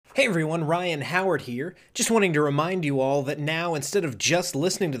Hey everyone, Ryan Howard here. Just wanting to remind you all that now, instead of just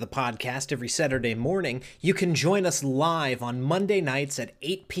listening to the podcast every Saturday morning, you can join us live on Monday nights at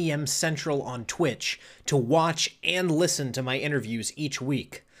 8 p.m. Central on Twitch to watch and listen to my interviews each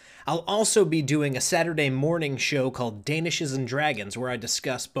week. I'll also be doing a Saturday morning show called Danishes and Dragons, where I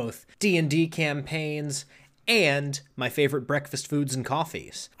discuss both D&D campaigns and my favorite breakfast foods and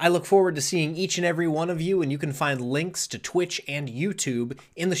coffees. I look forward to seeing each and every one of you, and you can find links to Twitch and YouTube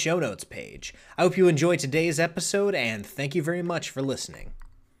in the show notes page. I hope you enjoy today's episode, and thank you very much for listening.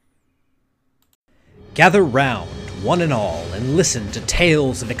 Gather round, one and all, and listen to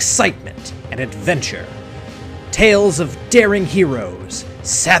tales of excitement and adventure. Tales of daring heroes,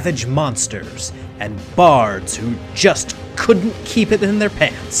 savage monsters, and bards who just couldn't keep it in their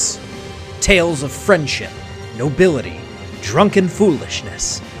pants. Tales of friendship, nobility, drunken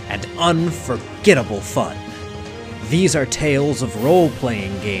foolishness, and unforgettable fun. These are tales of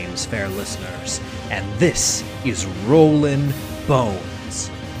role-playing games, fair listeners, and this is Rollin'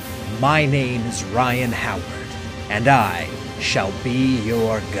 Bones. My name is Ryan Howard, and I shall be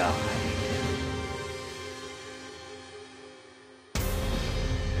your guide.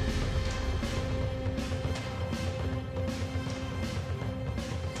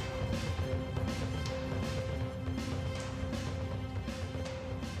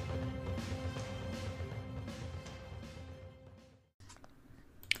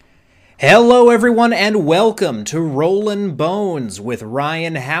 Hello everyone and welcome to Rollin' Bones with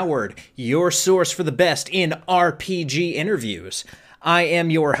Ryan Howard, your source for the best in RPG interviews. I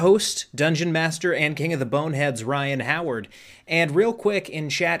am your host, Dungeon Master and King of the Boneheads, Ryan Howard. And real quick in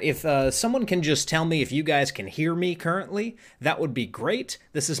chat, if someone can just tell me if you guys can hear me currently, that would be great.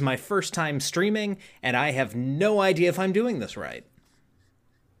 This is my first time streaming, and I have no idea if I'm doing this right.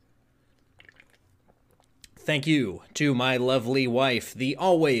 Thank you to my lovely wife, the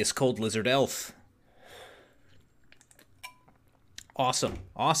always cold lizard elf. Awesome,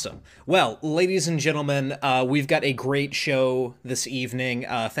 awesome. Well, ladies and gentlemen, we've got a great show this evening.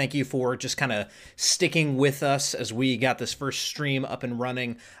 Thank you for just kind of sticking with us as we got this first stream up and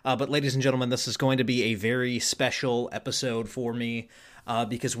running. But ladies and gentlemen, this is going to be a very special episode for me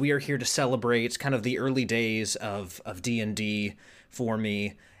because we are here to celebrate kind of the early days of D&D for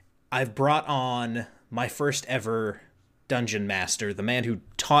me. I've brought on my first ever dungeon master, the man who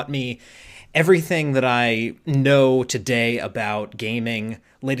taught me everything that I know today about gaming.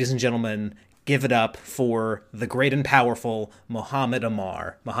 Ladies and gentlemen, give it up for the great and powerful Mohammed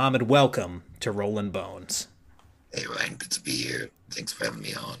Amar. Mohammed, welcome to Rollin' Bones. Hey Ryan, good to be here. Thanks for having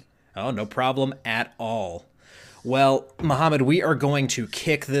me on. Oh, no problem at all. Well, Mohammed, we are going to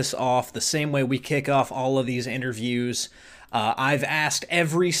kick this off the same way we kick off all of these interviews. I've asked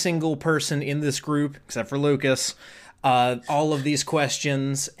every single person in this group, except for Lucas, all of these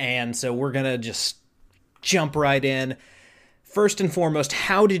questions, and so we're going to just jump right in. First and foremost,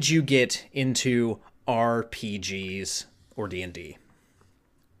 how did you get into RPGs or D&D?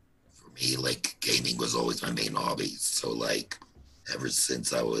 For me, gaming was always my main hobby. So, ever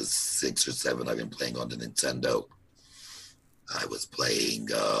since I was 6 or 7, I've been playing on the Nintendo. I was playing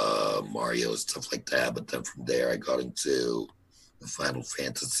Mario, stuff like that, but then from there I got into the Final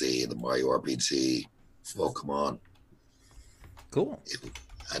Fantasy, the Mario RPG, Pokemon. Cool.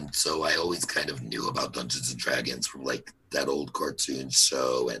 And so I always kind of knew about Dungeons and Dragons from that old cartoon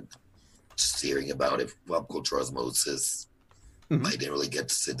show and just hearing about it from pop culture osmosis. Mm-hmm. I didn't really get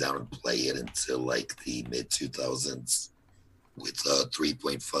to sit down and play it until the mid-2000s with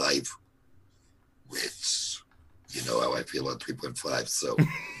 3.5, which... You know how I feel on 3.5, so...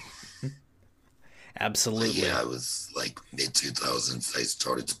 Absolutely. Yeah, I was mid-2000s, I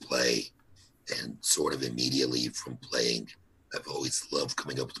started to play, and sort of immediately from playing, I've always loved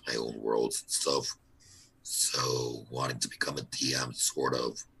coming up with my own worlds and stuff. So wanting to become a DM sort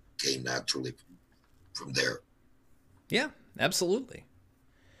of came naturally from there. Yeah, absolutely.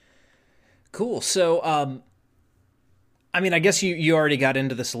 Cool. So, I guess you already got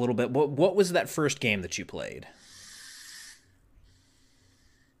into this a little bit. What was that first game that you played?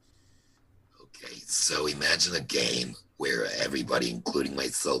 Okay, so imagine a game where everybody, including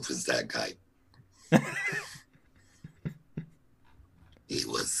myself, is that guy. It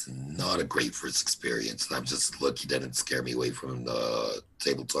was not a great first experience, and I'm just lucky that didn't scare me away from the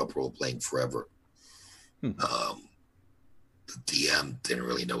tabletop role-playing forever. The DM didn't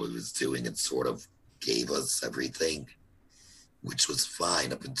really know what he was doing and sort of gave us everything, which was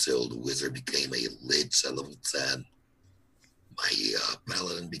fine up until the wizard became a lich at level 10. My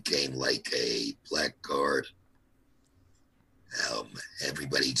paladin became a blackguard.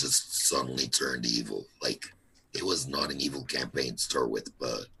 Everybody just suddenly turned evil. It was not an evil campaign to start with,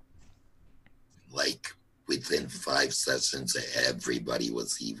 but within 5 sessions, everybody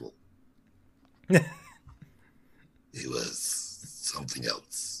was evil. It was something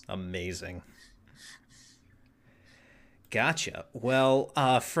else. Amazing. Gotcha. Well,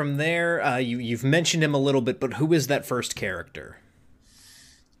 from there, you've mentioned him a little bit, but who is that first character?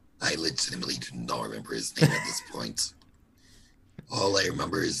 I legitimately do not remember his name at this point. All I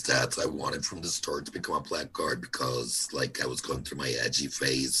remember is that I wanted from the start to become a blackguard because, like, I was going through my edgy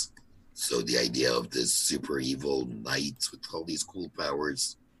phase. So the idea of this super evil knight with all these cool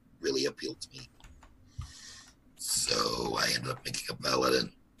powers really appealed to me. So I ended up making a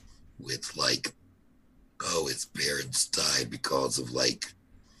paladin with, like, oh, his parents died because of, like,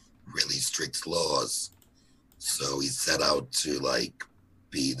 really strict laws. So he set out to, like,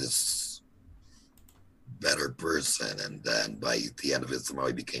 be this better person, and then by the end of it, somehow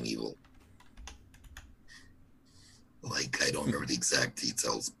he became evil. Like, I don't remember the exact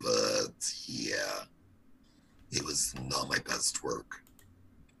details, but yeah, it was not my best work.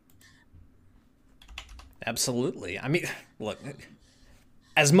 Absolutely. I mean, look,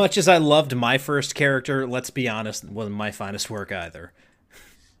 as much as I loved my first character, let's be honest, it wasn't my finest work either.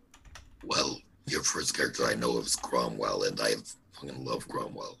 Well, your first character I know of is Cromwell, and I fucking love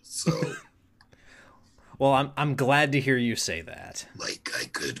Cromwell, so... Well, I'm glad to hear you say that. Like, I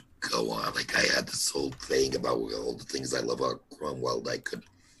could go on. Like, I had this whole thing about all the things I love about Cromwell that I could,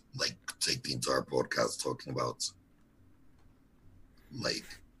 like, take the entire podcast talking about. Like,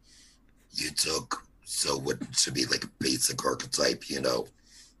 you took, so what should be, like, a basic archetype, you know,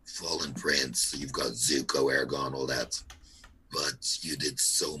 Fallen Prince, you've got Zuko, Aragon, all that. But you did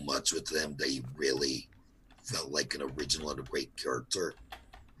so much with them that you really felt like an original and a great character.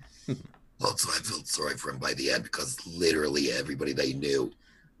 Also, I felt sorry for him by the end because literally everybody they knew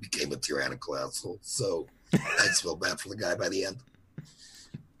became a tyrannical asshole. So I just felt bad for the guy by the end.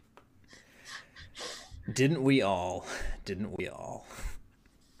 Didn't we all? Didn't we all?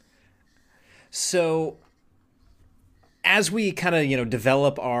 So, as we kind of,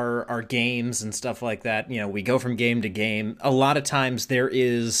 develop our games and stuff like that, we go from game to game. A lot of times there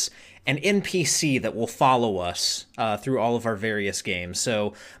is an NPC that will follow us through all of our various games.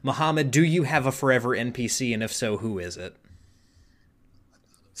 So, Mohammed, do you have a forever NPC, and if so, who is it?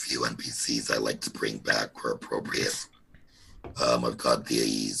 A few NPCs I like to bring back where appropriate. I've got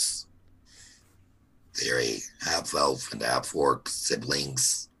these. They're a half-elf and half-orc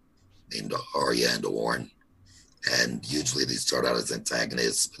siblings named Arya and Orn. And usually they start out as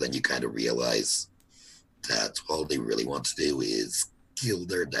antagonists, but then you kind of realize that all they really want to do is kill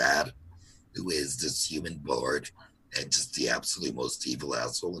their dad, who is this human bard and just the absolute most evil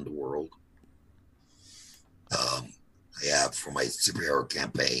asshole in the world. I have for my superhero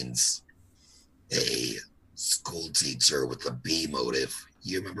campaigns a school teacher with a bee motive.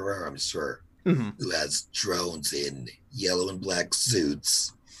 You remember her, I'm sure, who has drones in yellow and black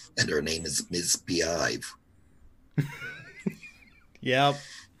suits, and her name is Miss Beehive. Yep,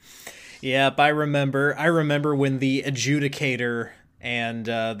 I remember when the adjudicator and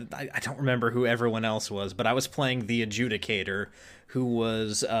I don't remember who everyone else was, but I was playing the adjudicator, who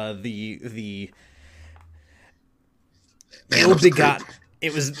was the ill-begotten.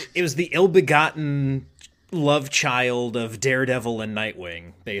 It was the ill-begotten love child of Daredevil and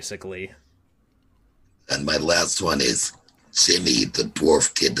Nightwing, basically. And my last one is Jimmy, the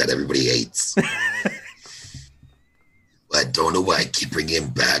dwarf kid that everybody hates. I don't know why I keep bringing him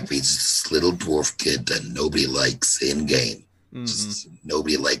back, but he's just this little dwarf kid that nobody likes in game. Just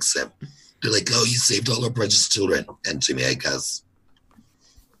nobody likes him. They're like, oh, you saved all our precious children. And Jimmy, I guess,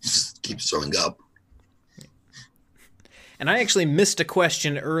 just keeps showing up. And I actually missed a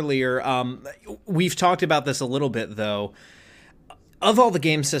question earlier. We've talked about this a little bit, though. Of all the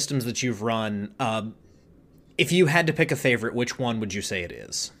game systems that you've run, if you had to pick a favorite, which one would you say it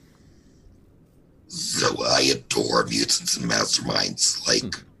is? So I adore Mutants and Masterminds.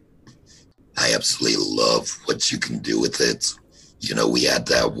 Like, I absolutely love what you can do with it. You know, we had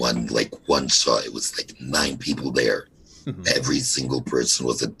that one shot. It was like 9 people there. Every single person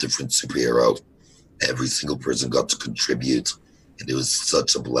was a different superhero. Every single person got to contribute. And it was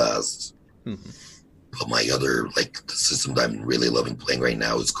such a blast. But my other, the system that I'm really loving playing right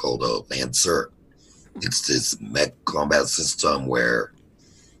now is called Lancer. It's this mech combat system where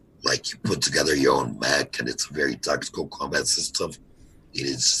you put together your own mech, and it's a very tactical combat system. It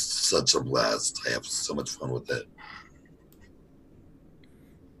is such a blast. I have so much fun with it.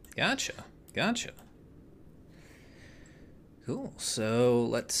 Gotcha. Cool. So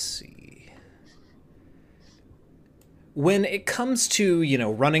let's see. When it comes to,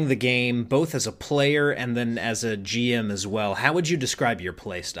 running the game, both as a player and then as a GM as well, how would you describe your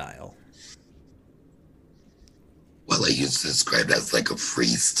play style? Well, I used to describe it as like a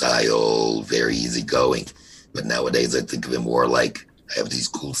freestyle, very easygoing. But nowadays, I think of it more like I have these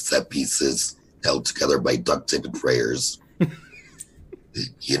cool set pieces held together by duct tape and prayers.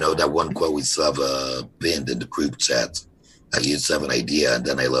 You know, that one quote we still have pinned in the group chat. I used to have an idea, and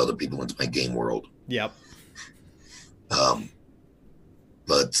then I let other people into my game world. Yep.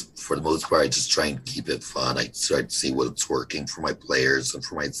 But for the most part, I just try and keep it fun. I try to see what's working for my players and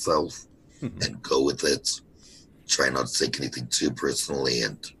for myself and go with it. Try not to take anything too personally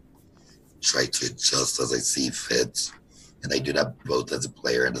and try to adjust as I see fit. And I do that both as a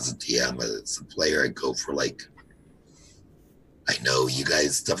player and as a DM. As a player, I go for like, I know you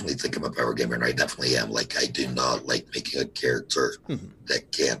guys definitely think I'm a power gamer, and I definitely am. Like, I do not like making a character that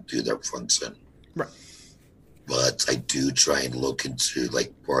can't do their function. Right. But I do try and look into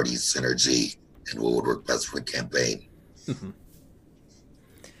like party synergy and what would work best for the campaign.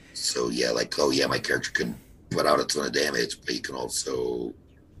 So yeah, like, oh yeah, my character can put out a ton of damage, but you can also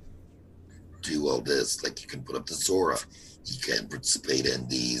do all this. Like, you can put up the Zora, you can participate in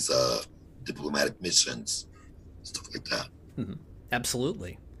these diplomatic missions, stuff like that.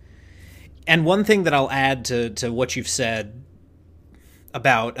 Absolutely. And one thing that I'll add to what you've said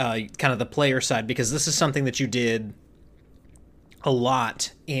about kind of the player side, because this is something that you did a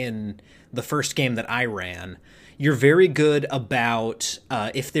lot in the first game that I ran. You're very good about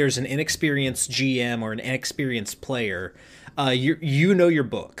if there's an inexperienced GM or an inexperienced player, you know your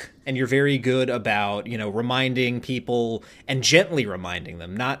book, and you're very good about, you know, reminding people and gently reminding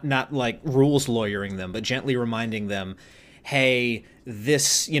them, not like rules lawyering them, but gently reminding them, hey,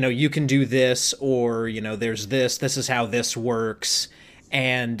 this, you know, you can do this, or, you know, there's this is how this works.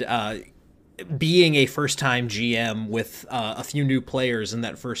 And being a first-time GM with a few new players in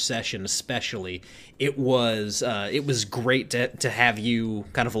that first session, especially, it was great to have you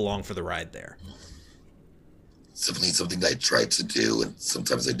kind of along for the ride there. It's definitely something that I try to do, and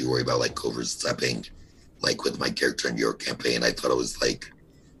sometimes I do worry about like overstepping. Like with my character in your campaign, I thought I was like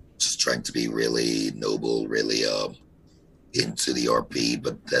just trying to be really noble, really into the RP,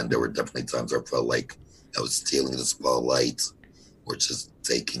 but then there were definitely times where I felt like I was stealing the spotlight or just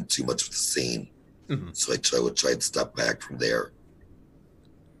taking too much of the scene. So I would try to step back from there.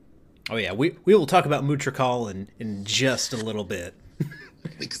 Oh yeah, we will talk about Mutrakal in just a little bit.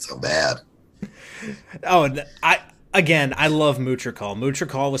 Make it sound bad. Oh, I love Mutrakal.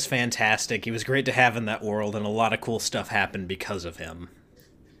 Mutrakal was fantastic. He was great to have in that world, and a lot of cool stuff happened because of him.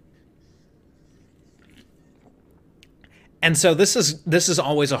 And so this is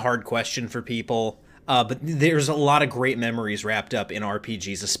always a hard question for people, but there's a lot of great memories wrapped up in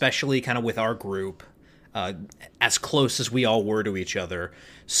RPGs, especially kind of with our group, as close as we all were to each other.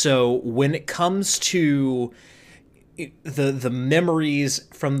 So when it comes to the memories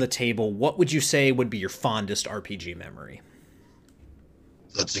from the table, what would you say would be your fondest RPG memory?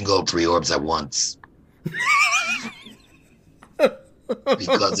 Let's go 3 orbs at once.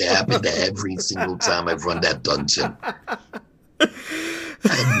 Because it happened every single time I've run that dungeon. I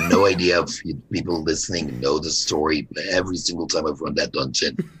have no idea if people listening know the story, but every single time I've run that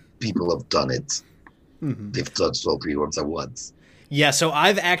dungeon, people have done it. They've touched all 3 orbs at once. Yeah, so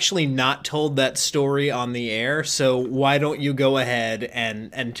I've actually not told that story on the air, so why don't you go ahead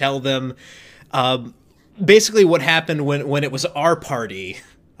and tell them basically what happened when it was our party.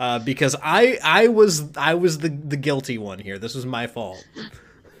 Because I was the guilty one here. This was my fault.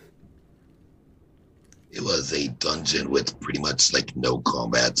 It was a dungeon with pretty much like no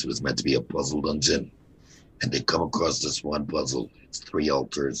combat. It was meant to be a puzzle dungeon. And they come across this one puzzle. It's 3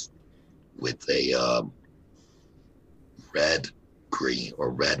 altars with a red, green, or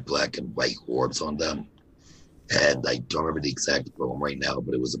red, black, and white orbs on them. And I don't remember the exact poem right now,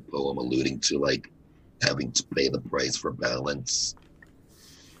 but it was a poem alluding to like having to pay the price for balance.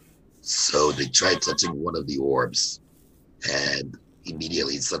 So they tried touching one of the orbs and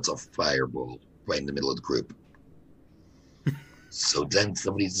immediately sets off a fireball right in the middle of the group. So then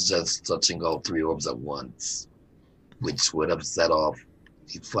somebody suggests touching all 3 orbs at once, which would have set off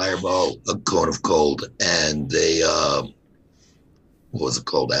a fireball, a cone of cold, and a, what was it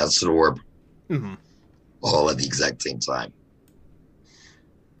called? Acid orb, all at the exact same time.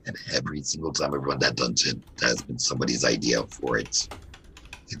 And every single time I've run that dungeon, that has been somebody's idea for it.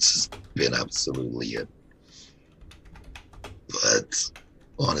 It's just been absolutely it. But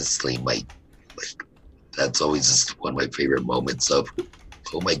honestly, that's always just one of my favorite moments of,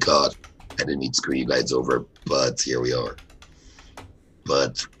 oh my God, I didn't mean to screw you guys over, but here we are.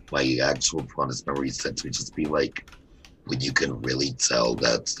 But my actual fondest memories tend to just be like when you can really tell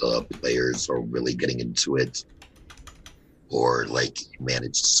that the players are really getting into it, or like you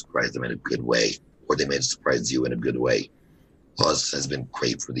manage to surprise them in a good way, or they may surprise you in a good way. Us has been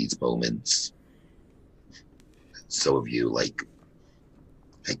great for these moments. So have you. Like,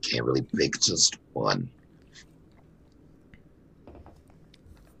 I can't really pick just one.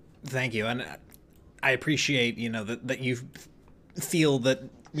 Thank you, and I appreciate that you feel that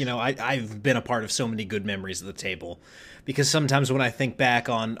I've been a part of so many good memories of the table, because sometimes when I think back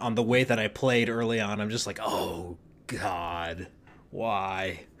on the way that I played early on, I'm just like, oh God,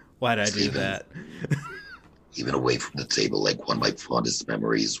 why did I do that? Even away from the table, like one of my fondest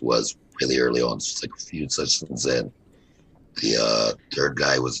memories was really early on, just like a few sessions in. The third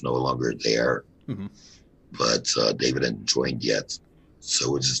guy was no longer there, but David hadn't joined yet. So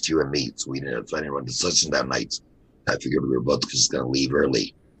it was just you and me. So we didn't have time to run the session that night. I figured we were both just going to leave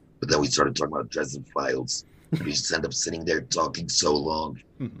early. But then we started talking about Dresden Files. We just ended up sitting there talking so long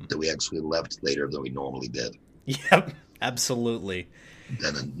that we actually left later than we normally did. Yep, absolutely.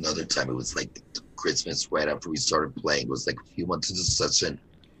 Then another time, it was like Christmas right after we started playing. It was like a few months into the session.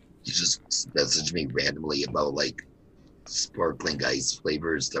 You just messaged me randomly about like sparkling ice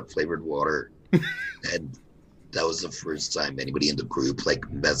flavors, that flavored water. And that was the first time anybody in the group like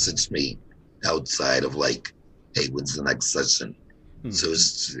messaged me outside of like, hey, when's the next session? So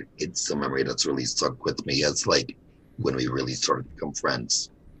it's a memory that's really stuck with me as like when we really started to become friends.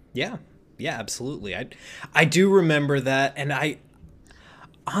 Yeah, absolutely. I do remember that, and I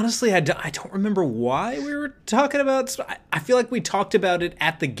honestly I don't remember why we were talking about. I feel like we talked about it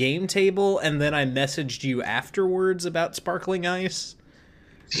at the game table, and then I messaged you afterwards about sparkling ice.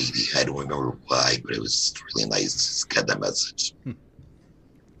 Maybe, I don't remember why, but it was really nice to just get that message.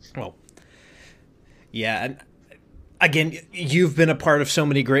 Well, yeah, and again, you've been a part of so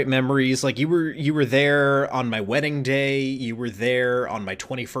many great memories. Like you were there on my wedding day, you were there on my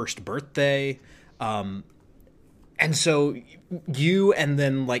 21st birthday. And so you and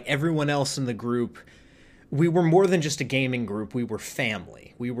then like everyone else in the group, we were more than just a gaming group, we were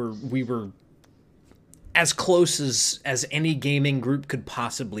family. We were as close as any gaming group could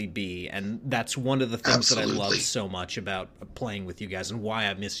possibly be, and that's one of the things Absolutely. That I love so much about playing with you guys and why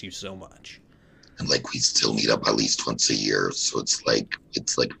I miss you so much. And like we still meet up at least once a year, so it's like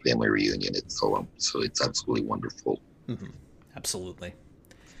a family reunion. So it's absolutely wonderful. Absolutely.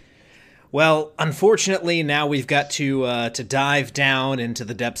 Well, unfortunately, now we've got to dive down into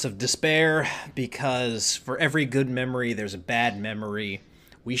the depths of despair, because for every good memory, there's a bad memory.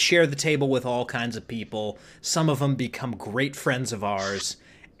 We share the table with all kinds of people. Some of them become great friends of ours,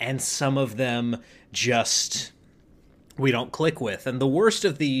 and some of them just we don't click with. And the worst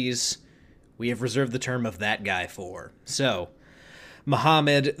of these, we have reserved the term of that guy for. So,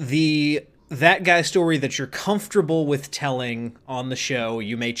 Mohammed, that guy story that you're comfortable with telling on the show,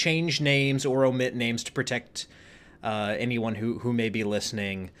 you may change names or omit names to protect anyone who may be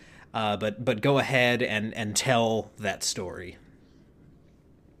listening, but go ahead and tell that story.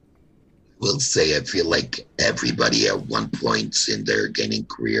 Will say I feel like everybody at one point in their gaming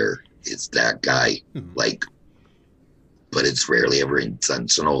career is that guy, like, but it's rarely ever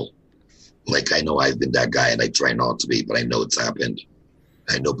intentional. Like, I know I've been that guy and I try not to be, but I know it's happened.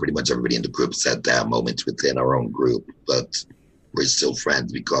 I know pretty much everybody in the group's at that moment within our own group, but we're still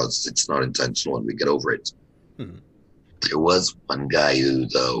friends because it's not intentional and we get over it. There was one guy who,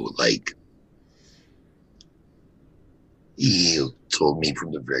 though, like, he told me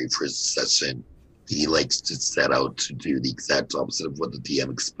from the very first session, he likes to set out to do the exact opposite of what the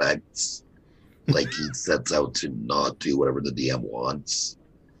DM expects. Like, he sets out to not do whatever the DM wants.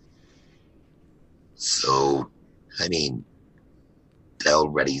 So, I mean, that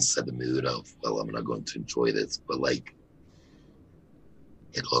already set the mood of, well, I'm not going to enjoy this, but like,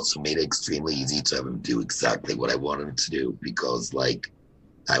 it also made it extremely easy to have him do exactly what I wanted him to do, because like,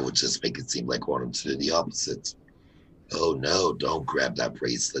 I would just make it seem like I wanted him to do the opposite. Oh no, don't grab that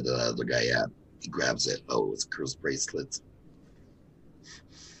bracelet that other guy had. He grabs it. Oh, it's a cursed bracelet.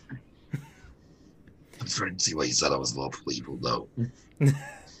 I'm starting to see why you said I was lawful evil, though.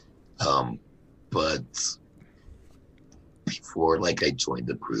 But before, like, I joined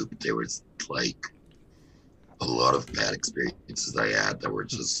the group, there was like a lot of bad experiences I had that were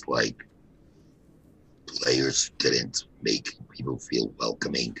just like players who didn't make people feel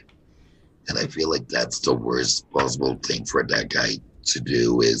welcoming. And I feel like that's the worst possible thing for that guy to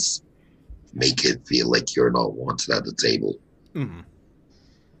do, is make it feel like you're not wanted at the table.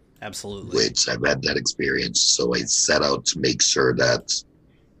 Absolutely. Which I've had that experience. So I set out to make sure that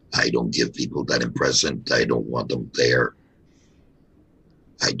I don't give people that impression. I don't want them there.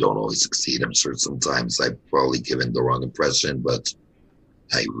 I don't always succeed. I'm sure sometimes I've probably given the wrong impression, but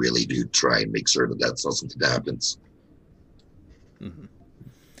I really do try and make sure that that's not something that happens.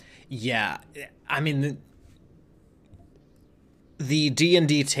 Yeah, I mean, the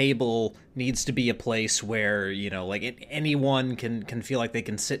D&D table needs to be a place where, you know, like anyone can feel like they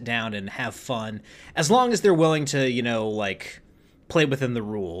can sit down and have fun as long as they're willing to, you know, like play within the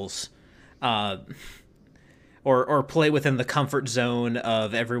rules. Uh or play within the comfort zone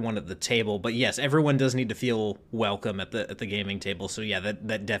of everyone at the table. But yes, everyone does need to feel welcome at the gaming table. So yeah,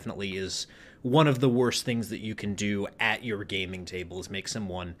 that definitely is one of the worst things that you can do at your gaming table, is make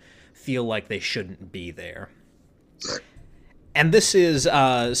someone feel like they shouldn't be there. And this is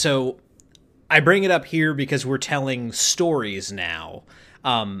so I bring it up here because we're telling stories now.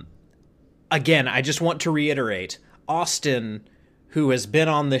 Again, I just want to reiterate, Austin, who has been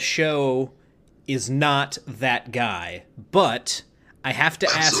on the show, is not that guy. But I have to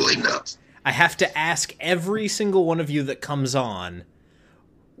Absolutely not. I have to ask every single one of you that comes on,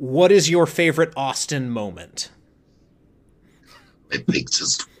 what is your favorite Austin moment? I pick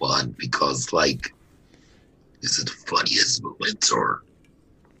just one because, like, is it the funniest moment, or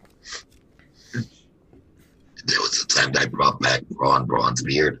there was a time that I brought back Ron Braun's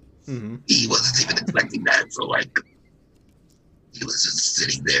beard. Mm-hmm. He wasn't even expecting that, so like he was just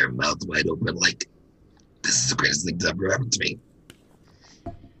sitting there, mouth wide open, like, this is the greatest thing that ever happened to me.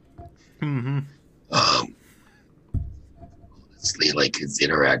 Mm-hmm. Honestly, like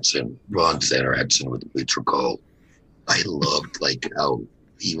Ron's interaction with Vitriol, I loved like how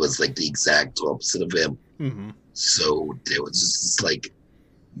he was like the exact opposite of him. Mm-hmm. So there was just this like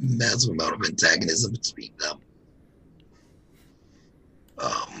massive amount of antagonism between them.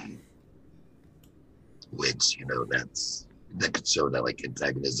 Which, you know, that could show that like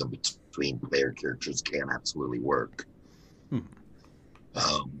antagonism between player characters can absolutely work.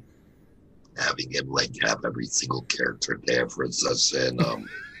 Having him like have every single character there for a session. God,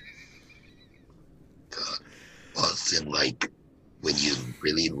 Austin, like when you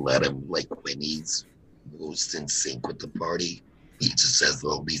really let him, like when he's most in sync with the party, he just has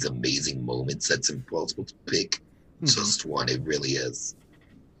all these amazing moments that's impossible to pick. Mm-hmm. Just one, it really is.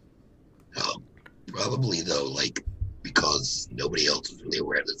 Probably though, like, because nobody else was really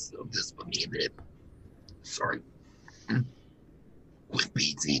aware of this but me and it. Sorry. When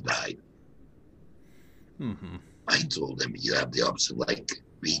BT died, mm-hmm. I told him, you have the option, like,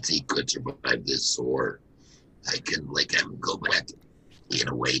 BT could survive this, or I can, like, have him go back in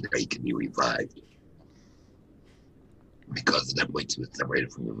a way that he can be revived. Because at that point he was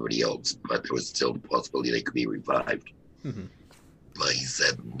separated from everybody else, but there was still the possibility they could be revived. Mm-hmm. But he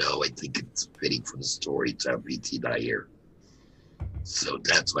said, no, I think it's fitting for the story to have BT die here. So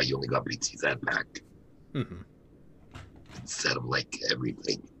that's why you only got BT's head back. Mm-hmm. Instead of, like,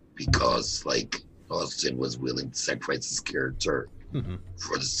 everything. Because, like, Austin was willing to sacrifice his character mm-hmm.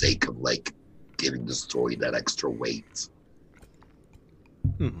 for the sake of, like, giving the story that extra weight.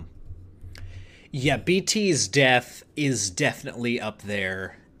 Mm-hmm. Yeah, BT's death is definitely up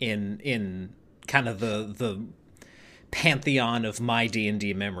there in kind of the pantheon of my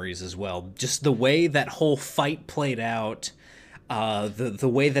D&D memories as well. Just the way that whole fight played out, the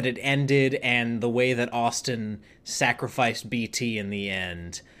way that it ended, and the way that Austin sacrificed BT in the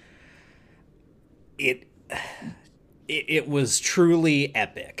end. It was truly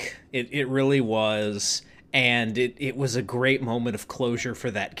epic. It really was, and it was a great moment of closure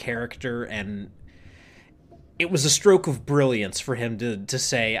for that character, and it was a stroke of brilliance for him to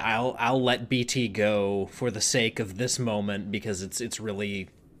say, I'll let BT go for the sake of this moment, because it's really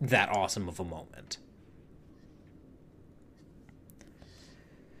that awesome of a moment.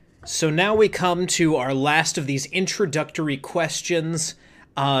 So now we come to our last of these introductory questions.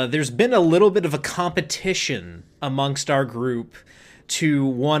 There's been a little bit of a competition amongst our group to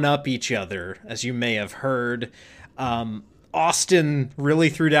one-up each other, as you may have heard. Austin really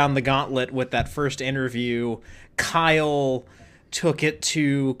threw down the gauntlet with that first interview. Kyle took it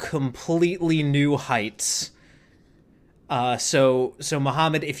to completely new heights. So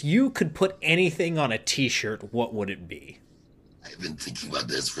Mohammed, if you could put anything on a t-shirt, what would it be? I've been thinking about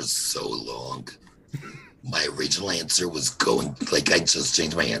this for so long. My original answer was going, like, I just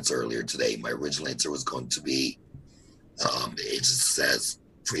changed my answer earlier today. My original answer was going to be, it just says,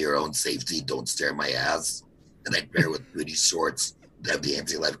 for your own safety, don't stare at my ass. And I'd pair with booty shorts that have the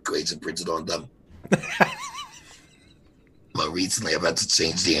anti-life equation printed on them. But recently I've had to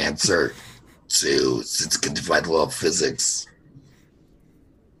change the answer to, since it can defy the law of physics,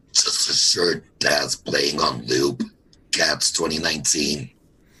 just a shirt that's playing on loop, Cats 2019,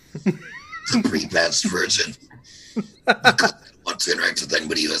 the pre-patched version. Because I don't want to interact with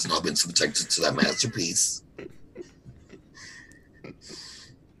anybody who has not been subjected to that masterpiece.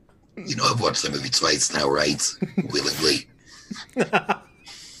 You know, I've watched that movie twice now, right? Willingly.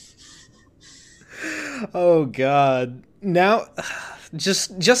 Oh God. Now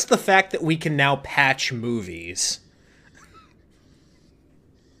just the fact that we can now patch movies.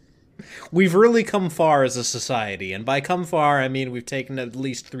 We've really come far as a society, and by come far I mean we've taken at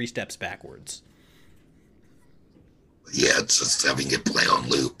least 3 steps backwards. Yeah, it's just having it play on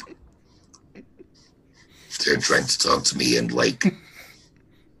loop. They're trying to talk to me, and like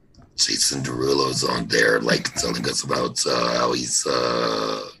Jason Derulo's on there, like telling us about how he's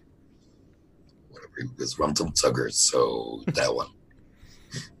whatever he was, Rum Tum Tugger. So that one.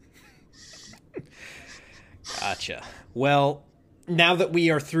 Gotcha. Well, now that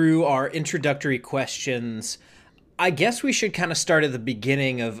we are through our introductory questions, I guess we should kind of start at the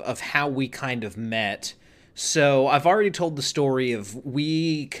beginning of how we kind of met. So I've already told the story of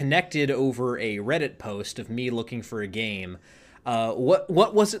we connected over a Reddit post of me looking for a game.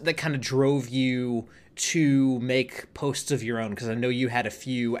 What was it that kind of drove you to make posts of your own? Because I know you had a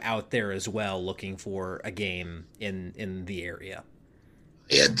few out there as well looking for a game in the area.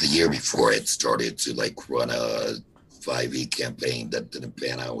 And the year before, it started to like run a 5e campaign that didn't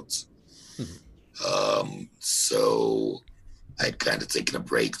pan out. So I'd kind of taken a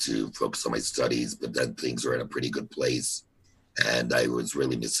break to focus on my studies, but then things were in a pretty good place, and I was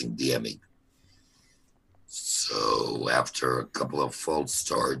really missing DMing. So after a couple of false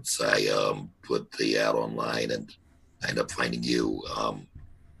starts, I put the ad online, and I ended up finding you.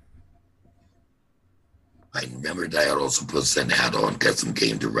 I remembered I had also put an ad on Get Some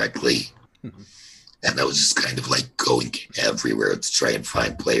Game directly. And I was just kind of like going everywhere to try and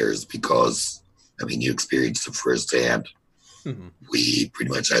find players because, I mean, you experienced it firsthand. We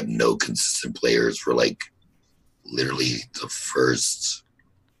pretty much had no consistent players for like literally the first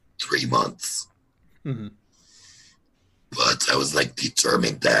 3 months. But I was like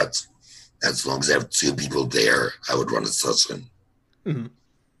determined that as long as I have 2 people there, I would run a session.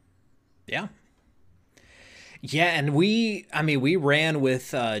 Yeah. Yeah, and we ran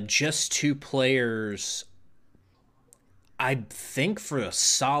with just 2 players, I think for a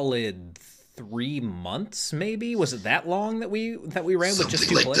solid 3 months, maybe? Was it that long that we ran with just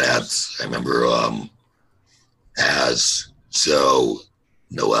 2 like players? That. I remember Ash, Joe,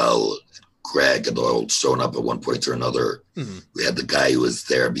 Noel, Greg, and all showing up at one point or another. We had the guy who was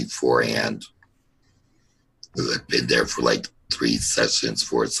there beforehand, who had been there for like 3 sessions,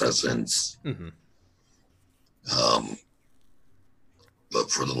 4 sessions. But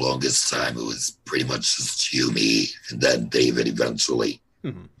for the longest time, it was pretty much just you, me, and then David eventually.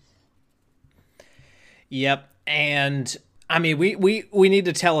 Yep, and I mean, we need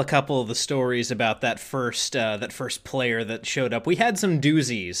to tell a couple of the stories about that first player that showed up. We had some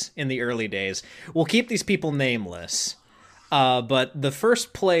doozies in the early days. We'll keep these people nameless, but the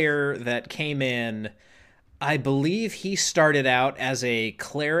first player that came in, I believe he started out as a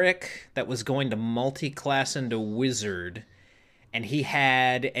cleric that was going to multi-class into wizard, and he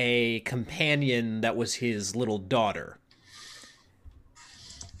had a companion that was his little daughter.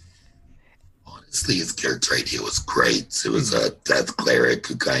 Honestly, his character idea was great. It was a death cleric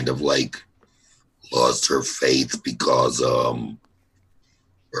who kind of like lost her faith because her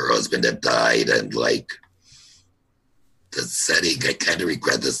husband had died, and like the setting, I kind of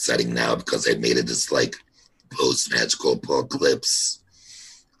regret the setting now because I made it this like post-magical apocalypse.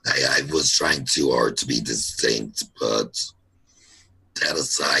 I was trying too hard to be distinct, but that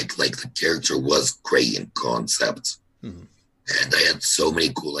aside, like the character was great in concept. And I had so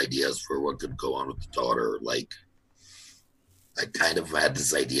many cool ideas for what could go on with the daughter. Like, I kind of had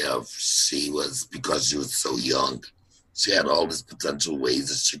this idea of because she was so young, she had all these potential ways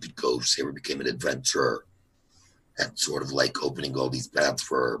that she could go if she ever became an adventurer, and sort of like opening all these paths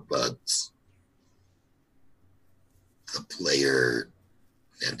for her. But the player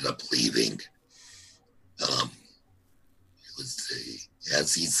ended up leaving.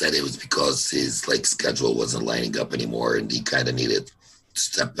 As he said, it was because his like schedule wasn't lining up anymore, and he kind of needed to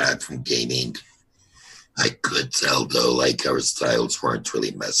step back from gaming. I could tell though, like our styles weren't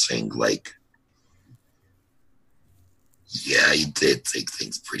really meshing. Like, yeah, he did take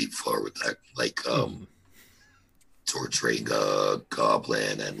things pretty far with that, like torturing a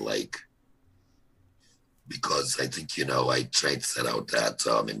goblin, and like, because I think I tried to set out that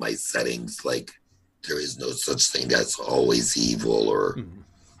in my settings, like, there is no such thing as always evil, or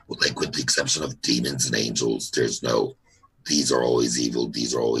like with the exception of demons and angels, there's no these are always evil,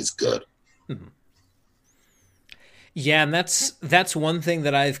 these are always good. Yeah, and that's one thing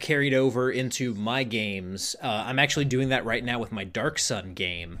that I've carried over into my games. I'm actually doing that right now with my Dark Sun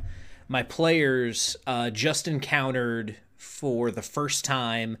game. My players just encountered for the first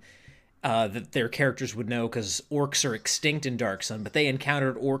time that their characters would know because orcs are extinct in Dark Sun, but they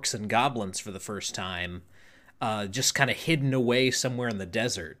encountered orcs and goblins for the first time, just kind of hidden away somewhere in the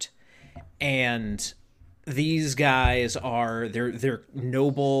desert. And these guys are they're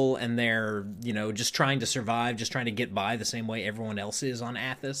noble, and they're, you know, just trying to survive, just trying to get by the same way everyone else is on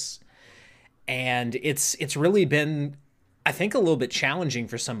Athos. And it's really been, I think, a little bit challenging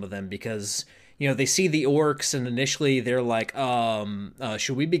for some of them because, you know, they see the orcs and initially they're like,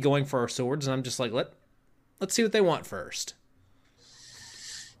 should we be going for our swords? And I'm just like, let's see what they want first.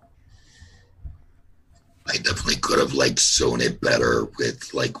 I definitely could have like shown it better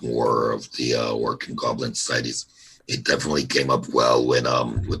with like more of the orc and goblin societies. It definitely came up well when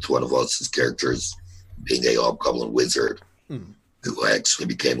with one of us characters being a hobgoblin wizard, who actually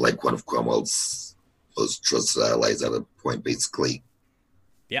became like one of Cromwell's most trusted allies at a point, basically.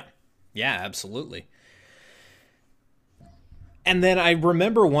 Yeah, absolutely. And then I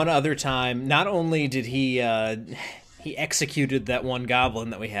remember one other time, not only did he executed that one goblin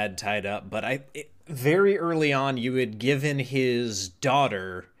that we had tied up, but very early on you had given his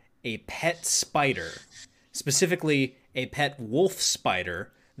daughter a pet spider, specifically a pet wolf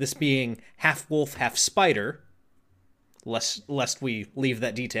spider, this being half wolf, half spider, lest we leave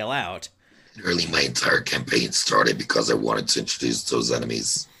that detail out. Early, my entire campaign started because I wanted to introduce those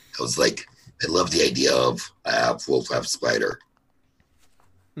enemies. I was like, I love the idea of a half wolf, half spider.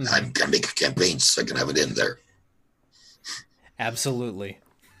 I'm gonna make a campaign so I can have it in there. Absolutely.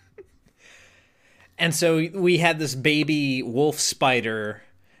 And so we had this baby wolf spider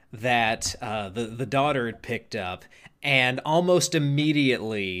that the daughter had picked up, and almost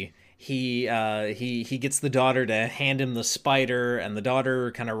immediately he gets the daughter to hand him the spider, and the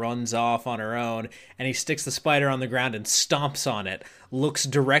daughter kind of runs off on her own, and he sticks the spider on the ground and stomps on it, looks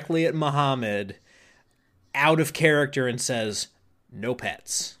directly at Muhammad, out of character, and says, "No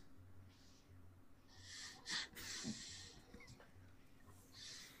pets."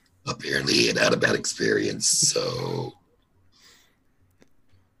 Apparently it had a bad experience, so...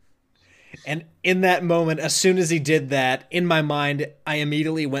 And in that moment, as soon as he did that, in my mind, I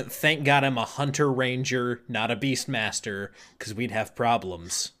immediately went, thank God I'm a hunter ranger, not a beastmaster, because we'd have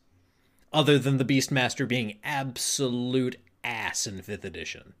problems. Other than the beastmaster being absolute ass in 5th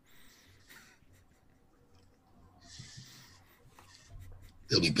edition.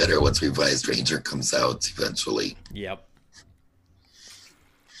 It'll be better once Revised Ranger comes out eventually. Yep.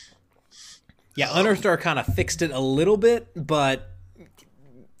 Yeah, Unearthed Arcana fixed it a little bit, but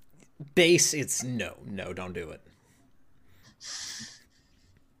base, it's no, don't do it.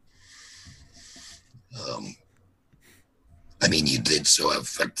 I mean, you did show how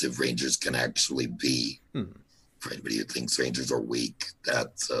effective Rangers can actually be. For anybody who thinks Rangers are weak,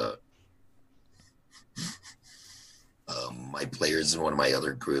 that my players in one of my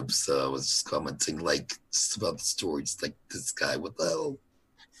other groups was just commenting like just about the stories, like this guy, what the hell?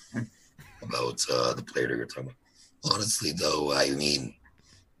 About the player that you're talking about. Honestly, though, I mean,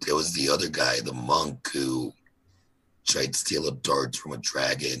 there was the other guy, the monk, who tried to steal a dart from a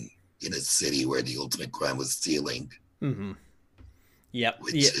dragon in a city where the ultimate crime was stealing. Yep.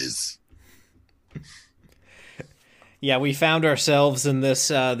 Which is... Yeah, we found ourselves in this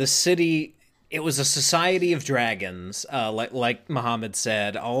this city. It was a society of dragons, like Muhammad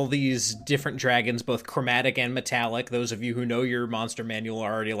said. All these different dragons, both chromatic and metallic. Those of you who know your monster manual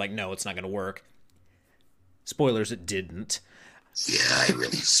are already like, no, it's not going to work. Spoilers, it didn't. Yeah, I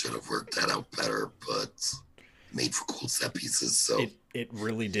really should have worked that out better, but made for cool set pieces. So it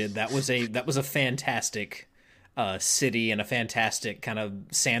really did. That was a fantastic city and a fantastic kind of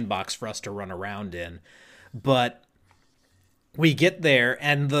sandbox for us to run around in. But we get there,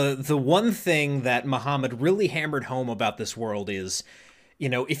 and the one thing that Muhammad really hammered home about this world is, you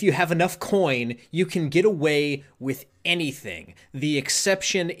know, if you have enough coin, you can get away with anything. The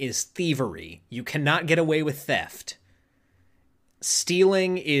exception is thievery. You cannot get away with theft.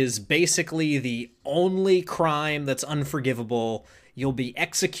 Stealing is basically the only crime that's unforgivable. You'll be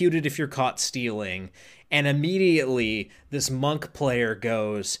executed if you're caught stealing. And immediately, this monk player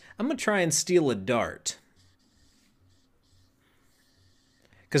goes, I'm going to try and steal a dart.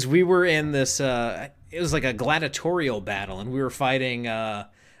 Because we were in this, it was like a gladiatorial battle, and we were fighting a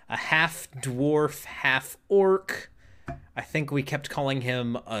half-dwarf, half-orc. I think we kept calling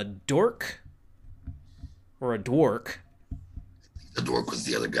him a dork, or a dwark. The dwark was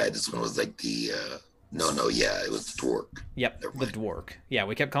the other guy. This one was like the, yeah, it was the dwark. Yep, the dwark. Yeah,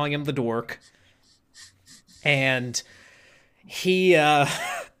 we kept calling him the dwark. And he, as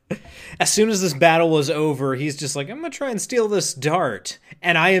soon as this battle was over, he's just like, I'm going to try and steal this dart.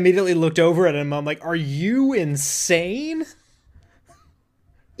 And I immediately looked over at him. I'm like, are you insane?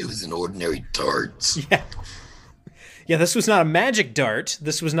 It was an ordinary dart. Yeah. Yeah, this was not a magic dart.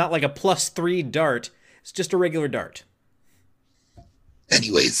 This was not like a +3 dart. It's just a regular dart.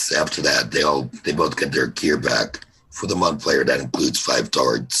 Anyways, after that, they both get their gear back. For the MUN player, that includes 5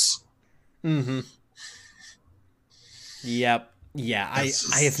 darts. Mm-hmm. Yep. Yeah, I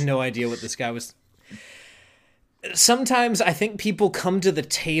have no idea what this guy was. Sometimes I think people come to the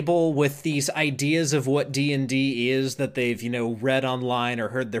table with these ideas of what D&D is that they've, read online or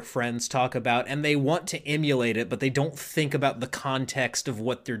heard their friends talk about, and they want to emulate it, but they don't think about the context of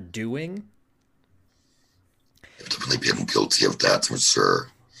what they're doing. I've definitely been guilty of that, I'm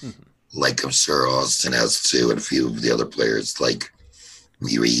sure. Mm-hmm. Like, I'm sure Austin has too, and a few of the other players. Like,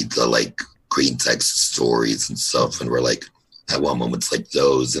 we read the, green text stories and stuff, and we're like, I want moments like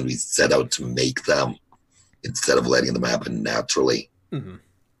those, and we set out to make them instead of letting them happen naturally. Mm-hmm.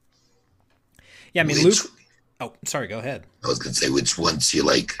 Yeah, I mean, Luke... Oh, sorry, go ahead. I was going to say, which once you,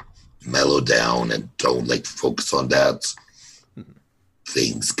 mellow down and don't, focus on that, mm-hmm.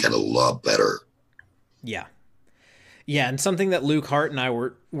 things get a lot better. Yeah. Yeah, and something that Luke Hart and I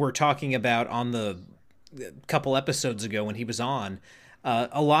were talking about on the couple episodes ago when he was on,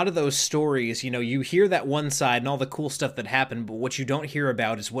 a lot of those stories, you hear that one side and all the cool stuff that happened, but what you don't hear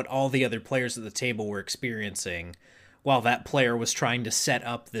about is what all the other players at the table were experiencing while that player was trying to set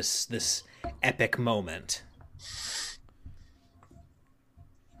up this epic moment.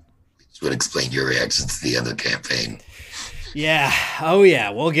 Which would explain your reactions to the end of the campaign. Yeah. Oh,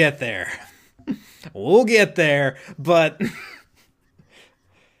 yeah. We'll get there. We'll get there. But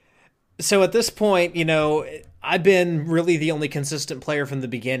so at this point, I've been really the only consistent player from the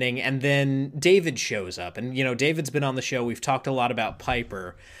beginning, and then David shows up. And, David's been on the show. We've talked a lot about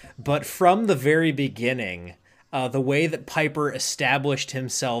Piper. But from the very beginning, the way that Piper established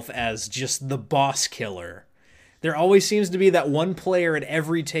himself as just the boss killer, there always seems to be that one player at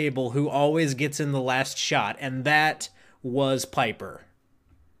every table who always gets in the last shot, and that was Piper.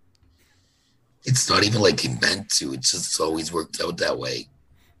 It's not even like he meant to. It just always worked out that way.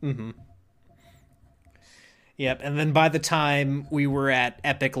 Mm-hmm. Yep, and then by the time we were at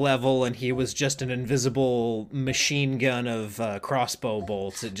epic level and he was just an invisible machine gun of crossbow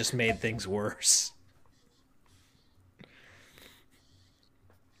bolts, it just made things worse.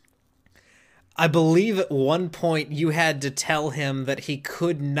 I believe at one point you had to tell him that he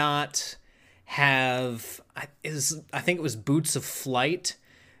could not have... I think it was Boots of Flight,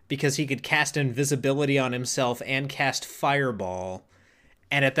 because he could cast invisibility on himself and cast Fireball,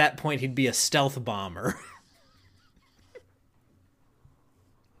 and at that point he'd be a stealth bomber.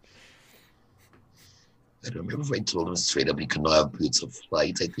 I don't remember if I told him straight up he could not have Boots of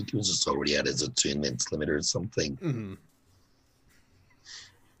Flight. I think he was just already at his attunement limit or something. Mm-hmm.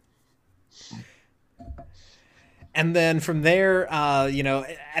 And then from there,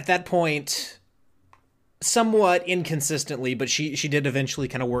 at that point... somewhat inconsistently, but she did eventually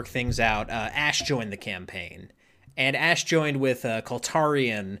kind of work things out. Ash joined the campaign, and Ash joined with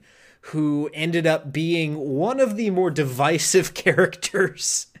Kaltarian, who ended up being one of the more divisive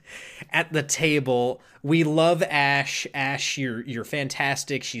characters at the table. We love Ash. Ash, you're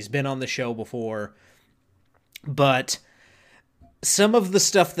fantastic. She's been on the show before, but some of the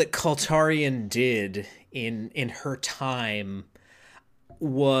stuff that Kaltarian did in her time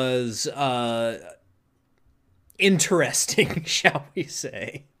was interesting, shall we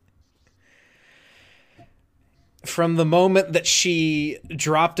say. From the moment that she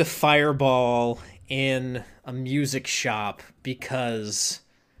dropped a fireball in a music shop because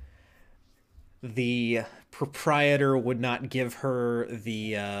the proprietor would not give her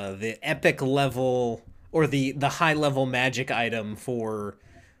the epic level or the high level magic item for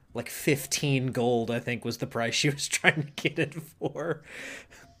 15 gold, I think was the price she was trying to get it for.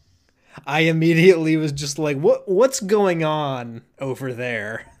 I immediately was just like, what's going on over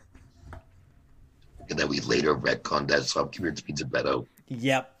there? And then we later retconned that shopkeeper to be Gebetto.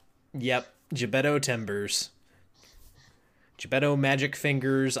 Yep. Gebetto Timbers. Gebetto Magic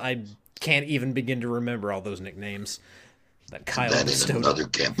Fingers. I can't even begin to remember all those nicknames that Kyle and then bestowed. In another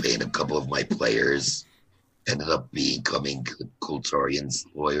campaign, a couple of my players ended up becoming Kaltarian's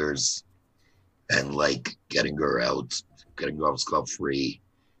lawyers and getting her off scot-free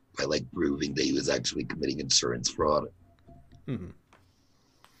by proving that he was actually committing insurance fraud. Mm-hmm.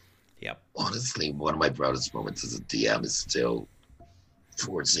 Yep. Honestly, one of my proudest moments as a DM is still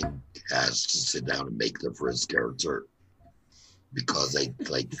forcing Ash to sit down and make their first character, because I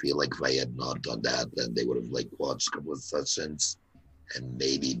feel like if I had not done that, then they would have watched a couple of sessions and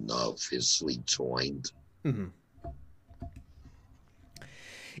maybe not officially joined. Mm-hmm.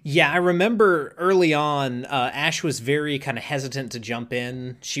 Yeah, I remember early on, Ash was very kind of hesitant to jump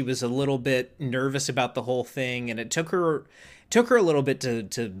in. She was a little bit nervous about the whole thing, and it took her a little bit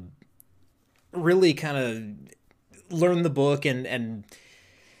to really kind of learn the book and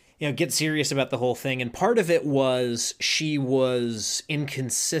get serious about the whole thing. And part of it was she was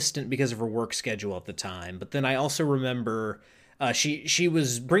inconsistent because of her work schedule at the time. But then I also remember she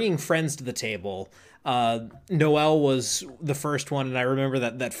was bringing friends to the table. Noelle was the first one, and I remember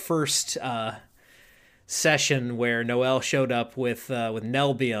that first session where Noelle showed up with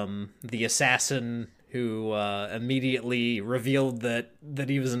Nelbium, the assassin who immediately revealed that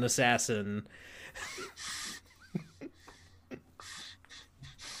he was an assassin.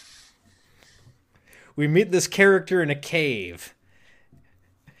 We meet this character in a cave,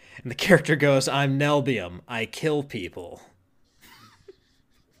 and the character goes, "I'm Nelbium. I kill people."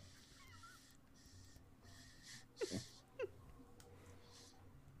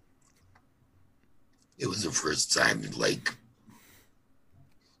 It was her first time, like,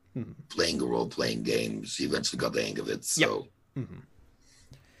 playing a role-playing game. She eventually got the hang of it, so... Yep.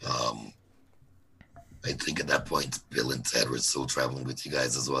 I think at that point, Bill and Ted were still traveling with you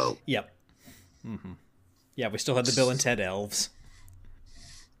guys as well. Yep. Yeah, we still had the Bill and Ted elves.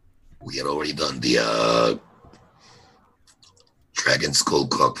 We had already done the Dragon Skull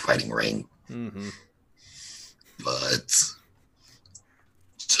cockfighting ring. But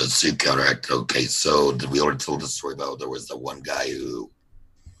just to counteract, okay, so we already told the story about there was the one guy who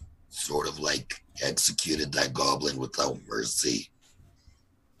sort of like executed that goblin without mercy.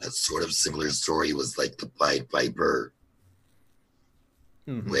 A sort of similar story was like the Pied Piper,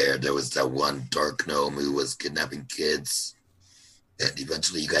 where there was that one dark gnome who was kidnapping kids. And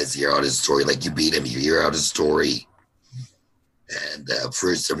eventually you guys hear out his story, like you beat him, you hear out his story. And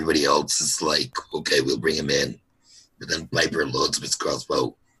first everybody else is like, okay, we'll bring him in. But then Piper loads up his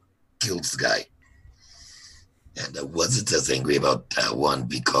crossbow, kills the guy. And I wasn't as angry about that one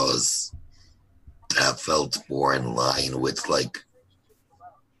because that felt more in line with like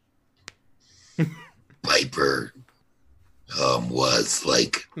Piper was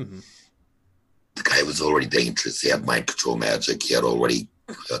like, the guy was already dangerous. He had mind control magic. He had already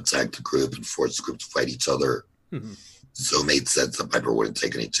attacked the group and forced the group to fight each other. So it made sense that Piper wouldn't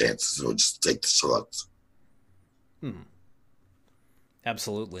take any chances and would just take the shots.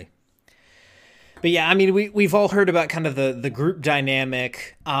 Absolutely. But yeah, I mean, we've all heard about kind of the group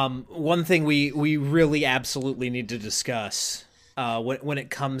dynamic. One thing we really absolutely need to discuss when it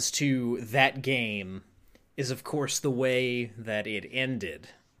comes to that game is, of course, the way that it ended.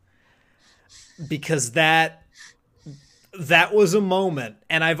 Because that was a moment,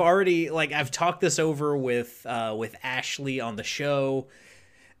 and I've talked this over with Ashley on the show.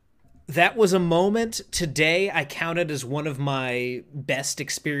 That was a moment today I counted as one of my best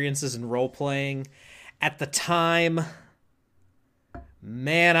experiences in role-playing. At the time,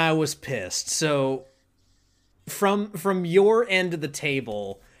 man, I was pissed. So from your end of the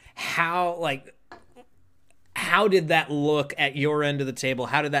table, how did that look at your end of the table?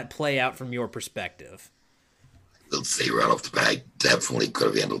 How did that play out from your perspective? Let's say right off the bat, I definitely could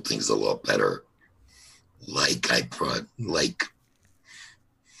have handled things a lot better.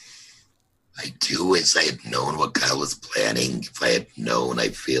 I do wish I had known what Kyle was planning. If I had known, I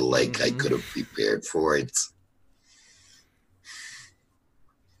feel like I could have prepared for it.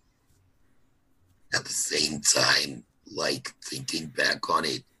 At the same time, like, thinking back on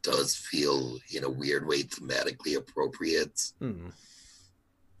it does feel, in a weird way, thematically appropriate.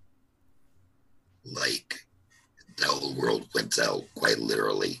 Like, the whole world went out, quite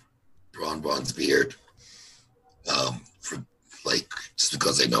literally. Bon's beard. Just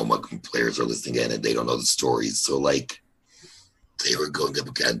because I know my players are listening in and they don't know the stories. So, like, they were going up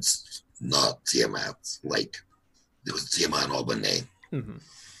against not Tiamat. Like, there was Tiamat and all but name. And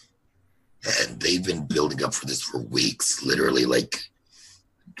they've been building up for this for weeks. Literally, like,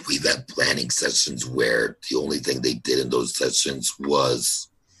 we've had planning sessions where the only thing they did in those sessions was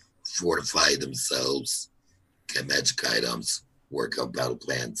fortify themselves, get magic items, work out battle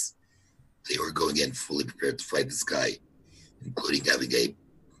plans. They were going in fully prepared to fight this guy, including having a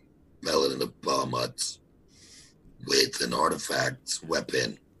paladin of Bahamut with an artifact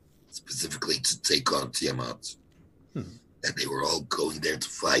weapon specifically to take on Tiamat. And they were all going there to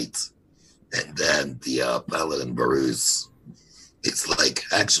fight. And then the paladin Baruz, it's like,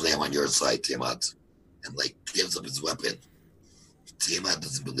 actually, I'm on your side, Tiamat. And, like, gives up his weapon. Tiamat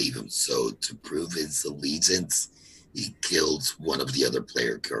doesn't believe him. So to prove his allegiance, he killed one of the other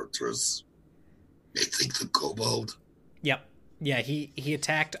player characters. I think the kobold. Yep. Yeah, he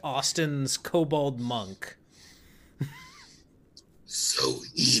attacked Austin's kobold monk. So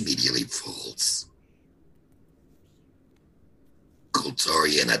he immediately falls.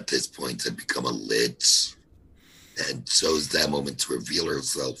 Koltarian at this point had become a lich and chose that moment to reveal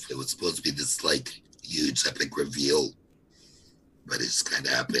herself. It was supposed to be this like huge epic reveal, but it just kind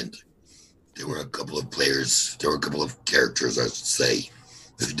of happened. There were a couple of characters, I should say,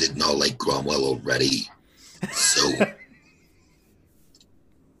 who did not like Cromwell already. So,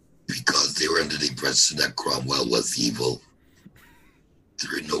 because they were under the impression that Cromwell was evil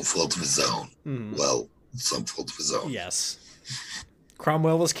through no fault of his own. Well, some fault of his own. Yes.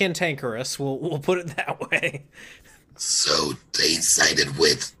 Cromwell was cantankerous. We'll put it that way. So they sided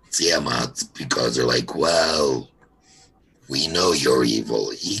with Tiamat because they're like, well, we know you're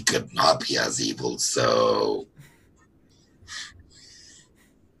evil. He could not be as evil, so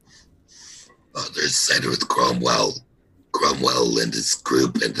others sided with Cromwell. Cromwell and his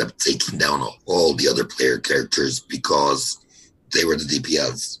group ended up taking down all the other player characters because they were the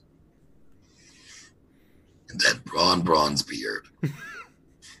DPS. And then Bronzebeard,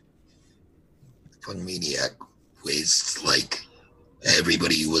 fun maniac, wastes like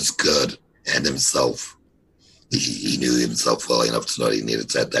everybody who was good and himself. He knew himself well enough to know he needed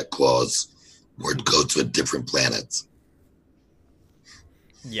to add that clause or go to a different planet.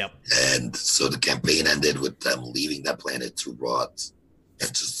 Yep. And so the campaign ended with them leaving that planet to rot and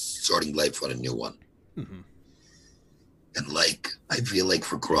just starting life on a new one. Mm-hmm. And like, I feel like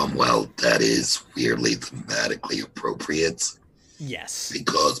for Cromwell, that is weirdly thematically appropriate. Yes.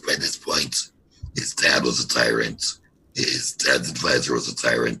 Because by this point, his dad was a tyrant. His dad's advisor was a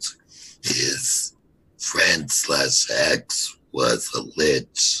tyrant. His friend / ex was a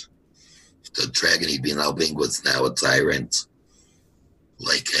lich. The dragon he'd been helping was now a tyrant.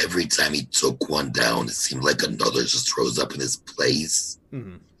 Like every time he took one down, it seemed like another just rose up in his place.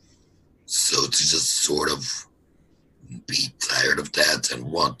 Mm-hmm. So to just sort of be tired of that and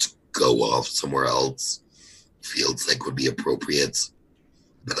want to go off somewhere else feels like would be appropriate.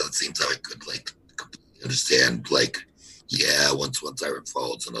 But at the same time, I could like completely understand, like, yeah, once one tyrant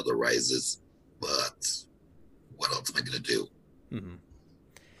falls, another rises. But what else am I going to do? Mm-hmm.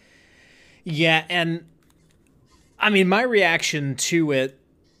 Yeah, and I mean, my reaction to it,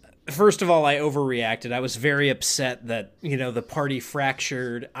 first of all, I overreacted. I was very upset that, the party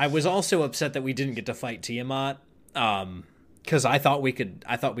fractured. I was also upset that we didn't get to fight Tiamat, because I thought we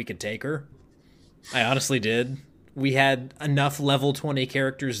could take her. I honestly did. We had enough level 20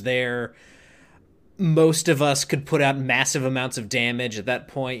 characters there. Most of us could put out massive amounts of damage at that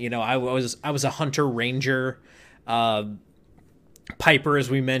point. I was a hunter ranger. Piper, as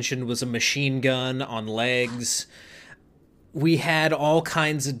we mentioned, was a machine gun on legs. We had all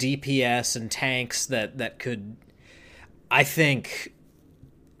kinds of DPS and tanks that could, I think,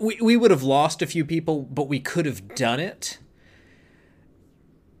 we would have lost a few people, but we could have done it.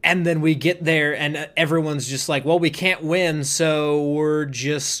 And then we get there and everyone's just like, well, we can't win, so we're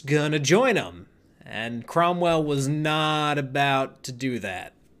just gonna join them. And Cromwell was not about to do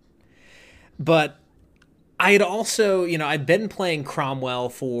that. But I had also, I'd been playing Cromwell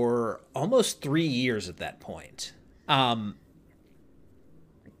for almost 3 years at that point.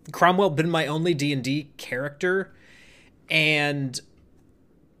 Cromwell been my only D&D character, and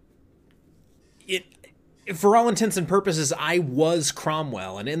for all intents and purposes, I was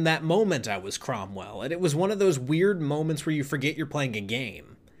Cromwell, and in that moment, I was Cromwell, and it was one of those weird moments where you forget you're playing a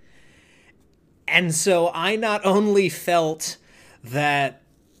game. And so I not only felt that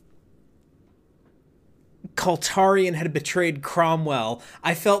Koltarian had betrayed Cromwell,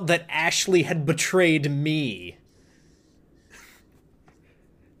 I felt that Ashley had betrayed me.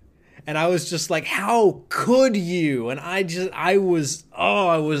 And I was just like, how could you? And I was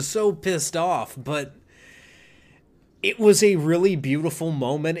so pissed off, but it was a really beautiful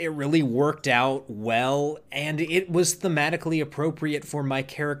moment. It really worked out well, and it was thematically appropriate for my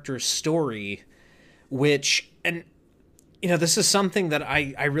character's story, which, and this is something that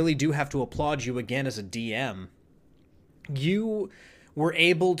I really do have to applaud you again as a DM. You were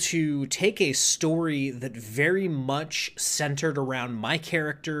able to take a story that very much centered around my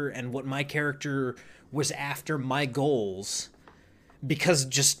character and what my character was after, my goals, because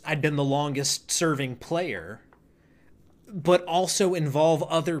just I'd been the longest serving player, but also involve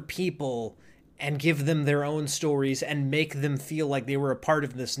other people and give them their own stories and make them feel like they were a part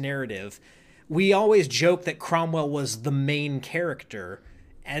of this narrative. We always joke that Cromwell was the main character,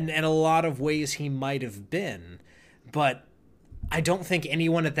 and in a lot of ways he might have been, but I don't think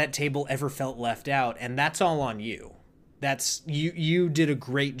anyone at that table ever felt left out, and that's all on you. That's you did a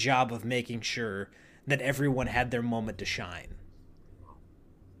great job of making sure that everyone had their moment to shine.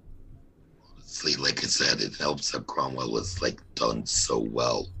 honestly, like I said, it helps that Cromwell was like done so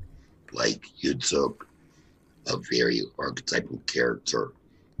well. Like you took a very archetypal character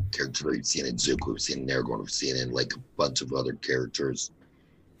that we've seen in Zuko, we've seen in Aragorn, we've seen in like a bunch of other characters,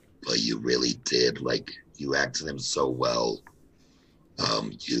 but you really did like you acted him so well.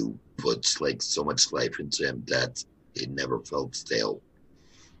 You put like so much life into him that it never felt stale.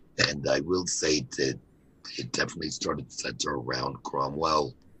 And I will say that it definitely started to center around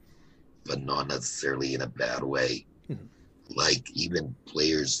Cromwell, but not necessarily in a bad way. Mhm. Like even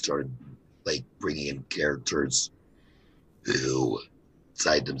players started like bringing in characters who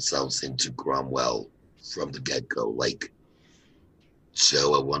tied themselves into Cromwell from the get-go. Like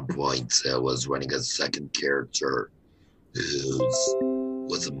Joe at one point was running a second character who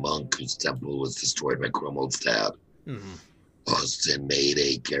was a monk whose temple was destroyed by Cromwell's dad. Mm-hmm. Austin made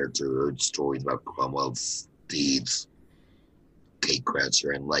a character who heard stories about Cromwell's deeds,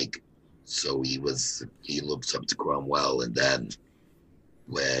 Gatecrasher, and like so he looks up to Cromwell, and then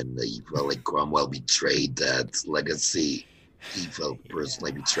when he felt like Cromwell betrayed that legacy, he felt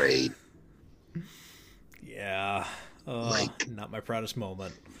personally betrayed. Yeah. Like not my proudest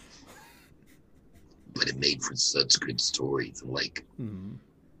moment. But it made for such good stories. And like Mm-hmm.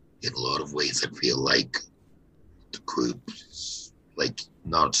 in a lot of ways, I feel like the group, like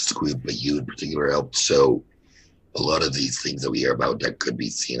not just the group, but you in particular, helped show a lot of these things that we hear about that could be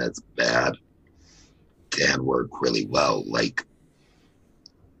seen as bad can work really well. Like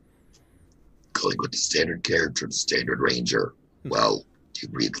going with the standard character, the standard ranger. Well, you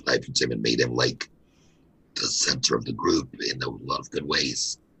breathed life into him and made him like the center of the group in a lot of good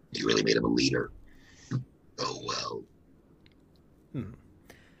ways. You really made him a leader. Oh well.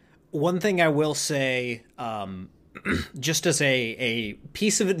 One thing I will say, just as a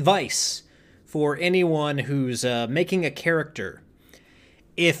piece of advice for anyone who's making a character,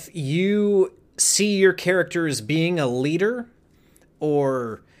 if you see your character as being a leader,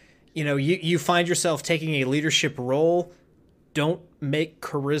 or you find yourself taking a leadership role, don't make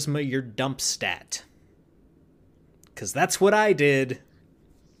charisma your dump stat. Because that's what I did.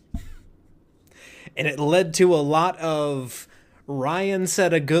 And it led to a lot of Ryan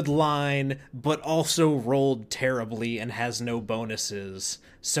said a good line, but also rolled terribly and has no bonuses.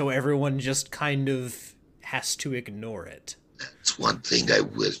 So everyone just kind of has to ignore it. That's one thing I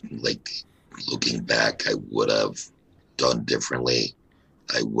would, like, looking back, I would have done differently.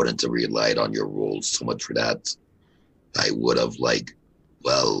 I wouldn't have relied on your rolls so much for that. I would have, like,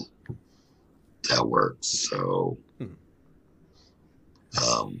 well, that works. So,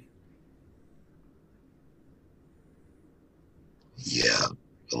 yeah,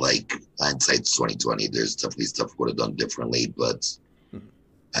 like hindsight's 2020. There's definitely stuff I would have done differently, but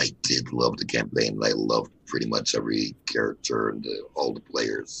I did love the campaign. I loved pretty much every character and all the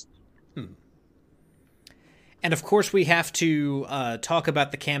players. And of course, we have to talk about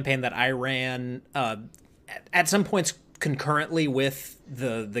the campaign that I ran at some points concurrently with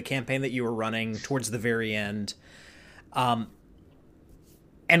the campaign that you were running towards the very end. And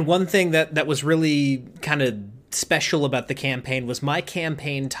one thing that was really kind of special about the campaign was my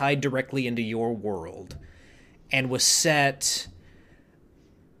campaign tied directly into your world and was set...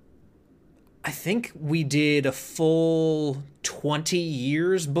 I think we did a full 20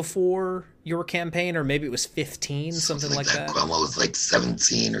 years before your campaign, or maybe it was 15, something like that. Cromwell was like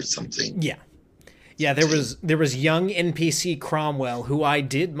 17 or something. Yeah. Yeah, there was young NPC Cromwell, who I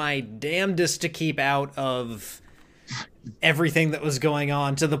did my damnedest to keep out of everything that was going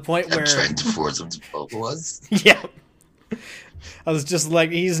on, to the point where... trying to force him to follow us. Yeah. I was just like,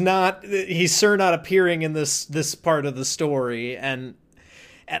 he's sure not appearing in this part of the story, and...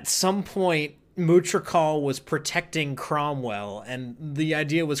 At some point, Mutrikal was protecting Cromwell, and the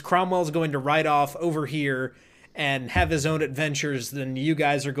idea was Cromwell's going to ride off over here and have his own adventures, then you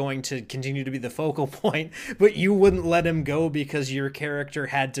guys are going to continue to be the focal point, but you wouldn't let him go because your character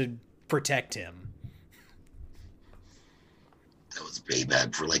had to protect him. That was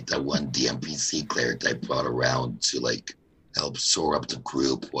payback for like that one DMPC cleric I brought around to like help shore up the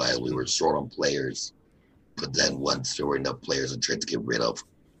group while we were short on players. But then once there were enough players I tried to get rid of,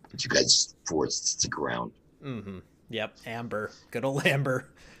 you guys forced to stick around. Mm-hmm. Yep, Amber. Good old Amber.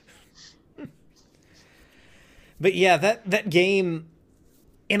 But yeah, that game,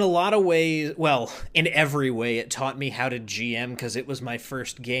 in a lot of ways, well, in every way, it taught me how to GM because it was my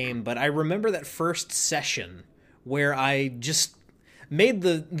first game. But I remember that first session where I just made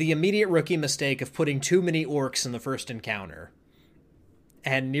the immediate rookie mistake of putting too many orcs in the first encounter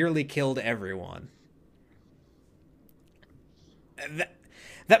and nearly killed everyone.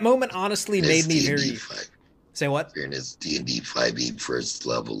 That moment honestly made me very... Say what? Fairness, D&D 5e first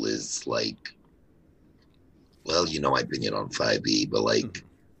level is like Well, you know my opinion on 5e, but like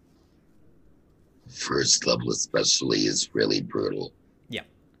first level especially is really brutal. Yeah.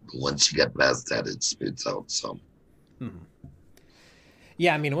 But once you get past that, it smooths out some.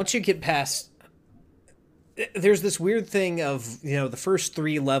 Yeah, I mean, once you get past, there's this weird thing of, the first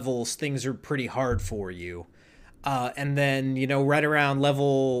 3 levels, things are pretty hard for you. And then, right around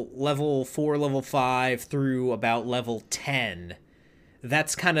level 4, level 5 through about level 10,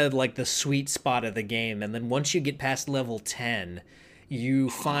 that's kind of like the sweet spot of the game. And then once you get past level 10, you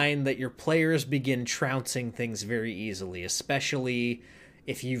find that your players begin trouncing things very easily, especially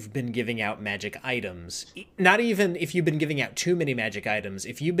if you've been giving out magic items. Not even if you've been giving out too many magic items,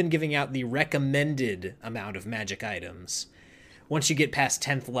 if you've been giving out the recommended amount of magic items. Once you get past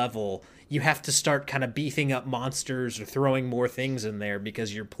 10th level, you have to start kind of beefing up monsters or throwing more things in there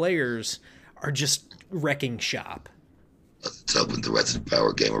because your players are just wrecking shop. Let's open the Resident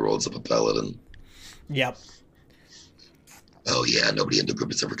Power gamer rolls up a paladin. Yep. Oh yeah, nobody in the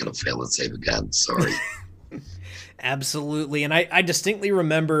group is ever going to fail and save again. Sorry. Absolutely. And I distinctly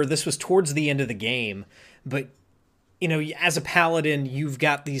remember this was towards the end of the game, but as a paladin, you've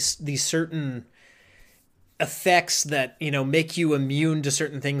got these certain effects that, make you immune to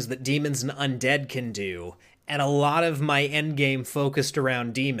certain things that demons and undead can do. And a lot of my end game focused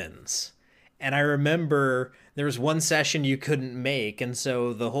around demons. And I remember there was one session you couldn't make, and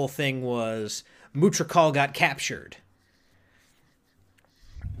so the whole thing was Mutrikal got captured.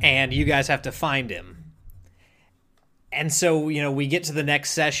 And you guys have to find him. And so, we get to the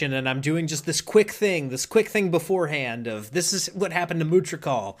next session, and I'm doing just this quick thing beforehand of this is what happened to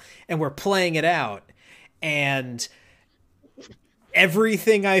Mutrikal, and we're playing it out. And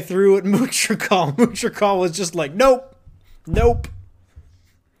everything I threw at Mutrikal was just like, nope.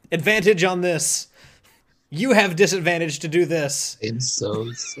 Advantage on this. You have disadvantage to do this. I'm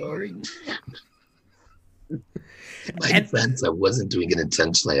so sorry. My defense, I wasn't doing it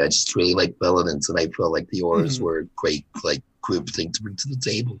intentionally. I just really like paladins, and I felt like the auras were a great group thing to bring to the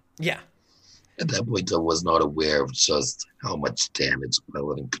table. Yeah. At that point, I was not aware of just how much damage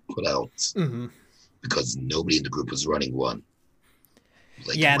paladin could put out because nobody in the group was running one.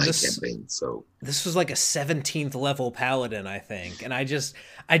 In my campaign, so this was like a 17th level paladin, I think, and I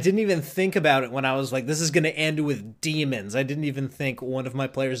didn't even think about it when I was like, this is going to end with demons. I didn't even think one of my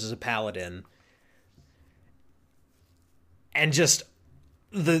players is a paladin. And just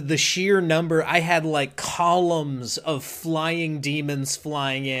the sheer number, I had like columns of flying demons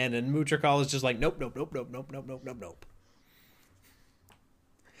flying in, and Mutrikal was just like, nope.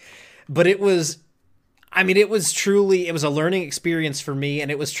 But it was a learning experience for me, and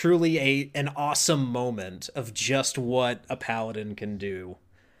it was truly an awesome moment of just what a paladin can do.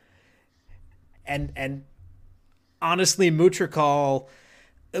 And honestly, Mutrikal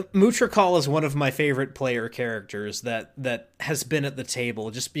is one of my favorite player characters that has been at the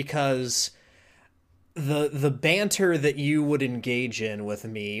table, just because the banter that you would engage in with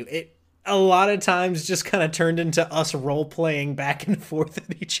me, it a lot of times just kind of turned into us role-playing back and forth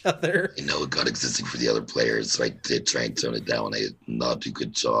at each other. It got existing for the other players, so I did try and tone it down. I did not do a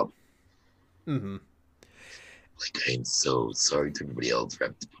good job. Mm-hmm. I'm so sorry to everybody else for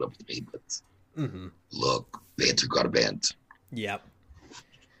having to put up with me, but look, banter got a band. Yep.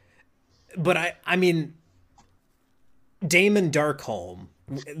 But I mean, Daemon Darkholme,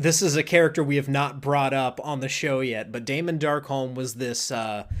 this is a character we have not brought up on the show yet, but Daemon Darkholme was this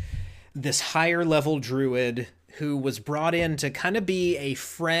higher level druid who was brought in to kind of be a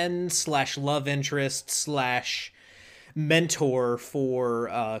friend / love interest / mentor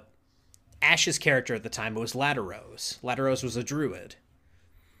for Ash's character at the time. It was Latiros. Latiros was a druid.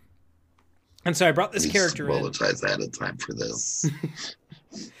 And so I brought this character in. Apologize ahead of time for this.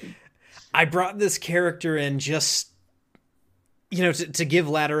 I brought this character in just, to give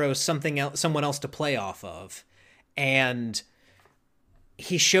Latiros someone else to play off of. And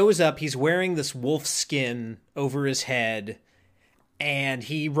he shows up, he's wearing this wolf skin over his head, and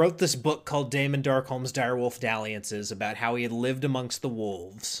he wrote this book called Daemon Darkholme's Direwolf Dalliances about how he had lived amongst the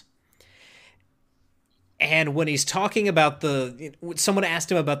wolves. And when he's talking about someone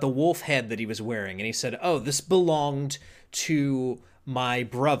asked him about the wolf head that he was wearing, and he said, oh, this belonged to my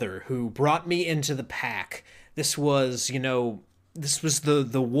brother who brought me into the pack. This was, the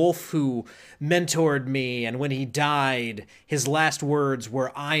wolf who mentored me, and when he died, his last words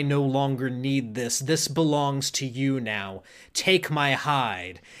were, I no longer need this. This belongs to you now. Take my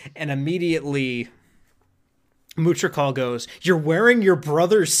hide. And immediately, Mutrikal goes, you're wearing your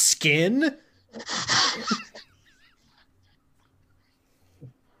brother's skin?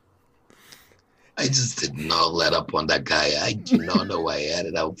 I just did not let up on that guy. I do not know why I had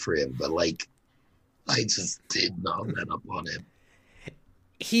it out for him, but I just did not let up on him.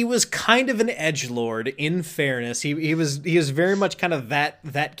 He was kind of an edgelord. In fairness, he was very much kind of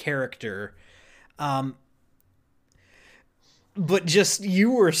that character. But just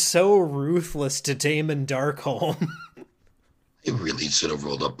you were so ruthless to Damon Darkholme. I really should have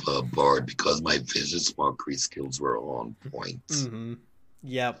rolled up a Bard because my vicious mockery skills were on point. Mm-hmm.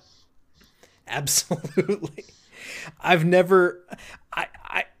 Yep, absolutely. I've never.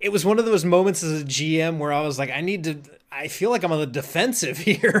 It was one of those moments as a GM where I was like, I feel like I'm on the defensive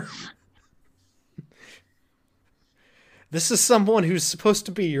here. This is someone who's supposed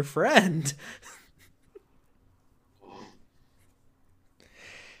to be your friend.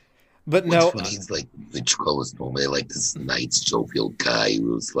 But What's no. funny is like the coolest moment, like this Knights Schofield guy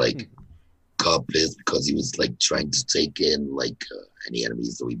who was like got pissed because he was like trying to take in like any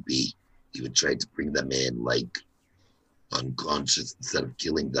enemies that we beat. He would try to bring them in like unconscious instead of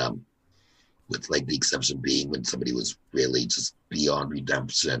killing them. With like the exception being when somebody was really just beyond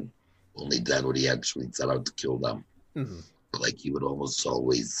redemption. Only then would he actually set out to kill them. Mm-hmm. But like he would almost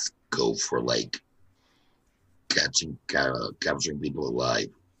always go for like capturing people alive.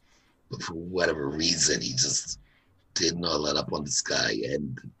 But for whatever reason, he just did not let up on this guy,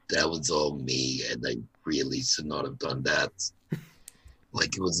 and that was all me. And I really should not have done that.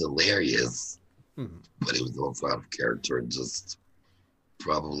 Like it was hilarious, but it was also out of character and just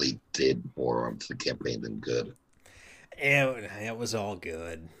probably did more onto the campaign than good. It was all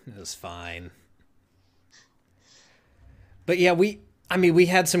good. It was fine. But yeah, we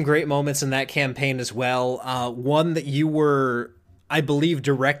had some great moments in that campaign as well. One that you were, I believe,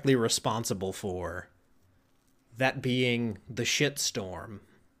 directly responsible for. That being the shitstorm.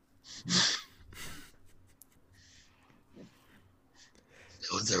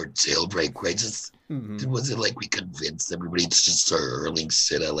 It was our jailbreak, right? Just was it like we convinced everybody to just start hurling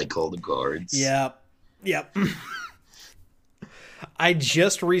shit at like all the guards? Yep. I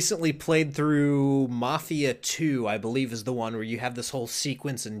just recently played through Mafia 2, I believe is the one where you have this whole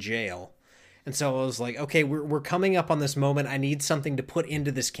sequence in jail. And so I was like, okay, we're coming up on this moment. I need something to put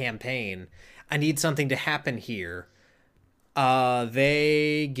into this campaign. I need something to happen here.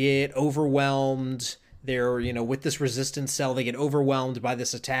 They get overwhelmed. They're, with this resistance cell, they get overwhelmed by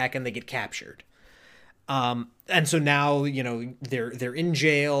this attack and they get captured. And so now, they're in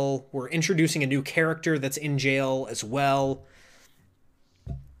jail. We're introducing a new character that's in jail as well.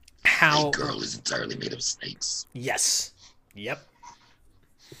 That girl is entirely made of snakes. Yes. Yep.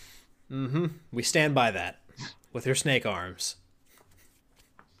 We stand by that with her snake arms.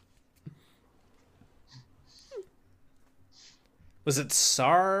 Was it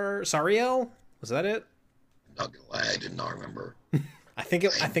Sariel? Was that it? Not gonna lie, I did not remember. I think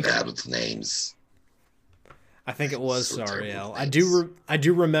bad with names. I think it was Sariel. I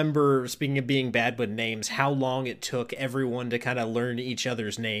do remember, speaking of being bad with names, how long it took everyone to kind of learn each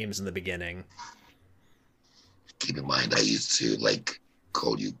other's names in the beginning. Keep in mind, I used to like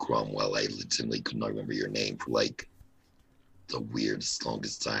call you Cromwell. I legitimately could not remember your name for like the weirdest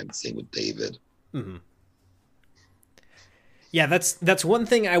longest time. Same with David. Mm-hmm. Yeah, that's one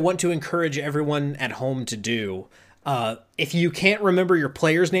thing I want to encourage everyone at home to do. If you can't remember your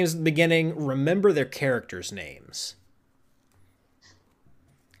players' names at the beginning, remember their characters' names.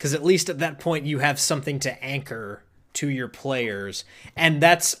 Because at least at that point, you have something to anchor to your players. And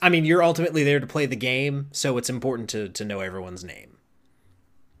you're ultimately there to play the game, so it's important to know everyone's name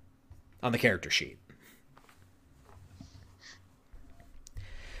on the character sheet.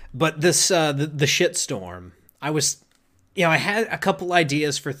 But this, the shitstorm, I had a couple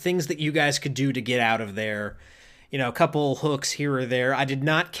ideas for things that you guys could do to get out of there. A couple hooks here or there. I did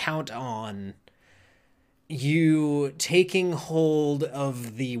not count on you taking hold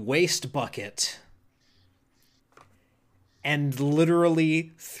of the waste bucket and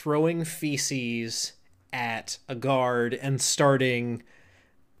literally throwing feces at a guard and starting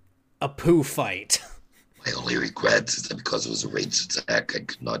a poo fight. My only regret is that because it was a ranged attack, I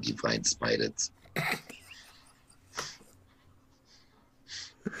could not divine smite it.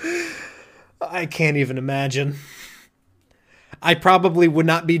 I can't even imagine. I probably would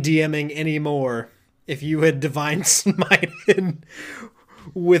not be DMing anymore if you had divine smited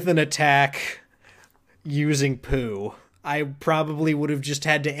with an attack using poo. I probably would have just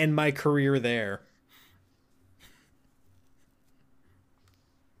had to end my career there.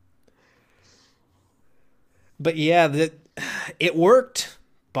 But yeah, it worked.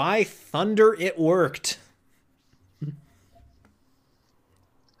 By thunder, it worked. I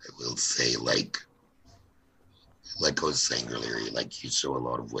will say, like I was saying earlier, like you show a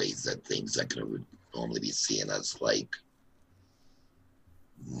lot of ways that things that can normally be seen as like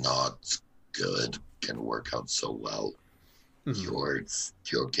not good can work out so well.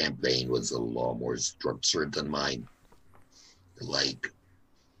 Your campaign was a lot more structured than mine. Like,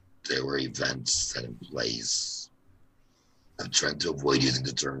 there were events set in place. I'm trying to avoid using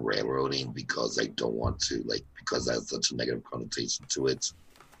the term railroading because I don't want to, because that has such a negative connotation to it.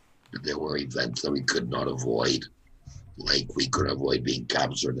 But there were events that we could not avoid. Like, we couldn't avoid being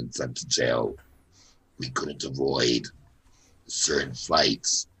captured and sent to jail. We couldn't avoid certain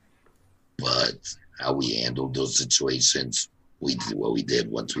fights. But how we handled those situations, we did what we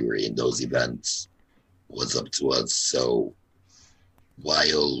did once we were in those events was up to us. So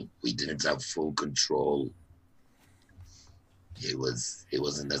while we didn't have full control, it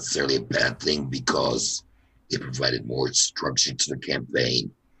wasn't necessarily a bad thing because it provided more structure to the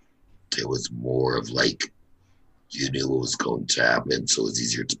campaign. There was more of you knew what was going to happen, so it was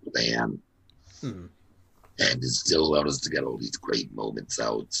easier to plan. And it still allowed us to get all these great moments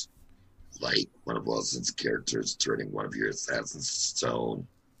out, like one of Austin's characters turning one of your assassins to stone.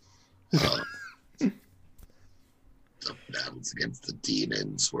 The battles against the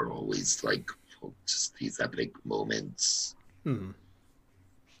demons were always just these epic moments. I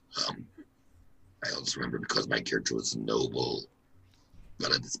also remember because my character was noble,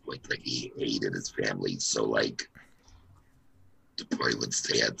 but at this point, he hated his family, so the party would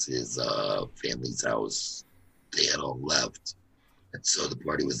stay at his family's house. They had all left, and so the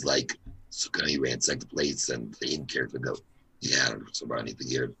party was so can we ransack the place? And the in-character go, yeah, I don't know about anything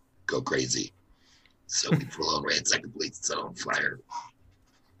here, go crazy. So we full on ransack the place and set on fire.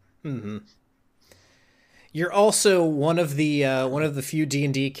 You're also one of the few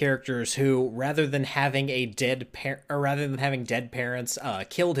D&D characters who, rather than having dead parents,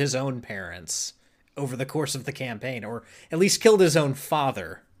 killed his own parents over the course of the campaign, or at least killed his own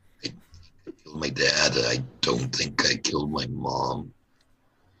father. I killed my dad. I don't think I killed my mom.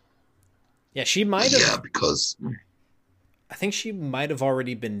 Yeah, she might have. Yeah, because I think she might have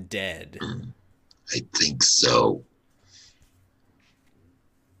already been dead. I think so.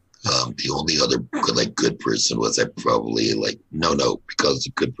 The only other good person was I probably no, because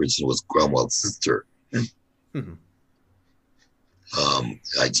the good person was Cromwell's sister. I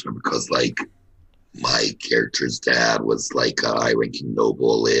just remember because my character's dad was a high-ranking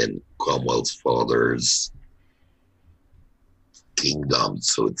noble in Cromwell's father's kingdom,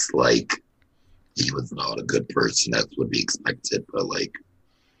 so it's he was not a good person as would be expected, but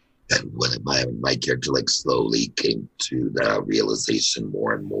and when my character slowly came to the realization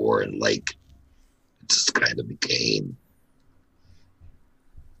more and more, and it just kind of became,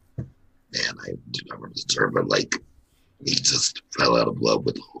 man, I do not remember the term, but he just fell out of love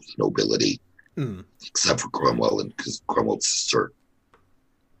with all the nobility, except for Cromwell, and because Cromwell's sister.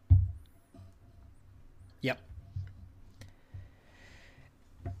 Yep.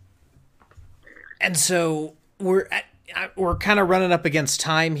 And so we're kind of running up against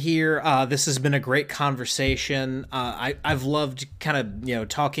time here. This has been a great conversation. I've loved kind of,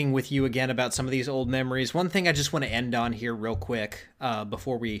 talking with you again about some of these old memories. One thing I just want to end on here real quick,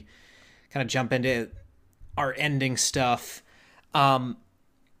 before we kind of jump into our ending stuff.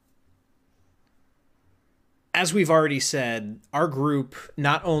 As we've already said, our group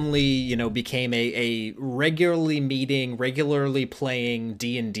not only, became a regularly playing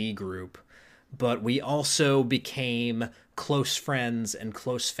D&D group, but we also became close friends and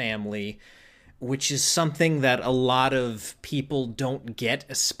close family, which is something that a lot of people don't get,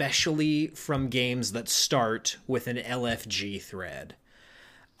 especially from games that start with an LFG thread.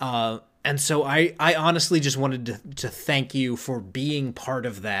 And so I honestly just wanted to thank you for being part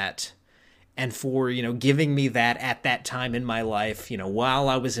of that, and for, giving me that at that time in my life, while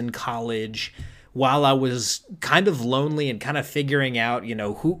I was in college, while I was kind of lonely and kind of figuring out,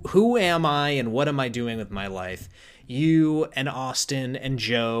 who am I and what am I doing with my life. You and Austin and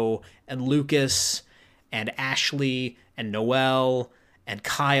Joe and Lucas and Ashley and Noel and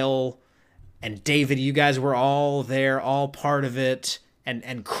Kyle and David, you guys were all there, all part of it.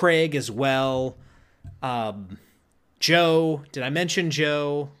 And Craig as well. Joe, did I mention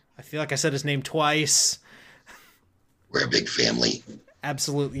Joe? I feel like I said his name twice. We're a big family.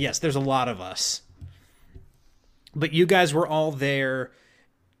 Absolutely. Yes, there's a lot of us. But you guys were all there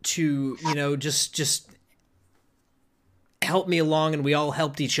to, just help me along, and we all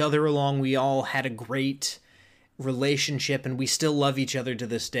helped each other along. We all had a great relationship, and we still love each other to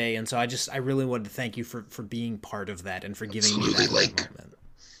this day. And so I really wanted to thank you for being part of that and for giving me that moment.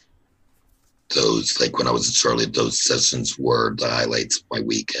 Those, when I was in Charlotte, those sessions were the highlights of my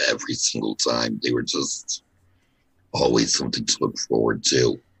week every single time. They were just always something to look forward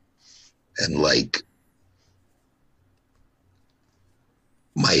to. And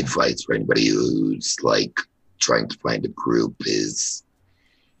My advice for anybody who's like trying to find a group is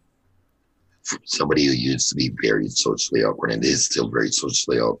for somebody who used to be very socially awkward and is still very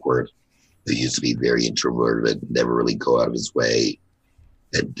socially awkward, who used to be very introverted, never really go out of his way,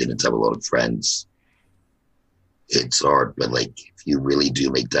 and didn't have a lot of friends. It's hard, but like if you really do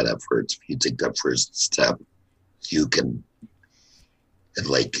make that effort, if you take that first step, you can, and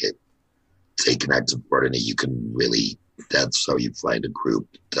like take an active part in it. You can really. That's how you find a group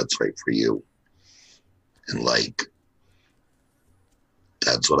that's right for you, and like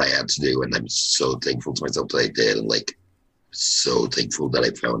that's what I had to do. And I'm so thankful to myself that I did, and like so thankful that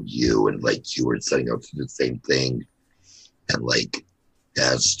I found you, and like you were setting out to do the same thing, and like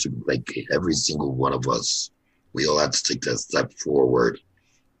as to like every single one of us, we all had to take that step forward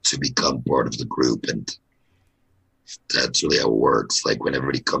to become part of the group. And that's really how it works. Like when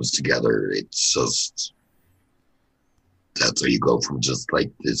everybody comes together, it's just, that's how you go from just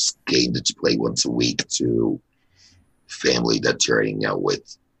like this game that you play once a week to family that you're hanging out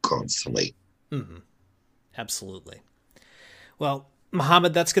with constantly. Mm-hmm. Absolutely. Well,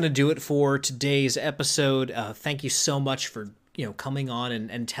 Mohammed, that's going to do it for today's episode. Thank you so much for coming on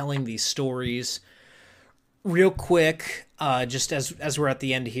and telling these stories. Real quick, just as we're at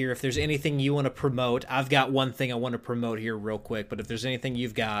the end here, if there's anything you want to promote, I've got one thing I want to promote here real quick, but if there's anything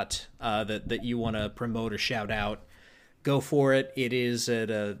you've got that you want to promote or shout out, go for it.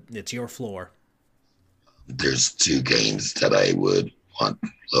 It's your floor. There's two games that I would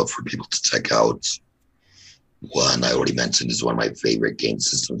love for people to check out. One I already mentioned is one of my favorite game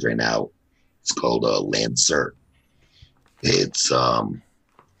systems right now. It's called Lancer. It's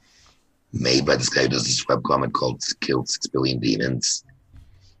made by this guy who does this webcomic called Kill 6 Billion Demons.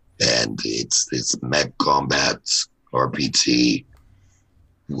 And it's this mech combat RPG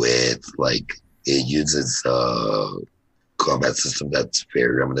with like, it uses a combat system that's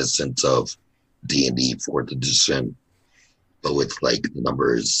very reminiscent of D&D 4th edition, but with like the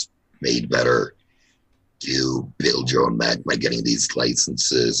numbers made better. You build your own mech by getting these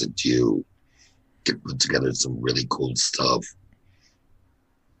licenses, and you can put together some really cool stuff.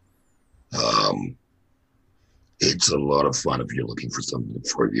 It's a lot of fun if you're looking for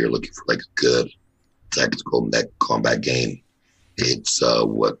like a good tactical mech combat game. It's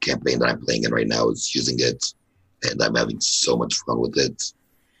what campaign that I'm playing in right now is using it, and I'm having so much fun with it.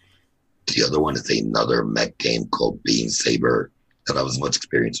 The other one is another mech game called Beam Saber. I don't have as much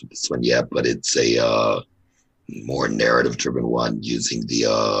experience with this one yet, but it's a more narrative-driven one using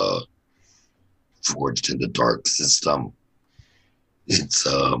the Forged in the Dark system. It's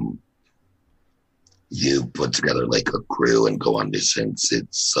you put together like a crew and go on missions.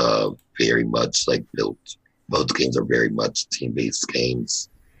 It's very much like built. Both games are very much team-based games,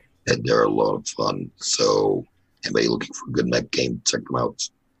 and they're a lot of fun. So anybody looking for a good mech game, check them out.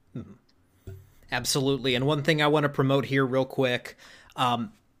 Absolutely. And one thing I want to promote here real quick,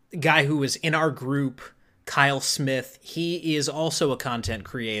 guy who is in our group, Kyle Smith, he is also a content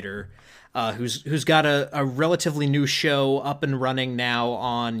creator who's got a relatively new show up and running now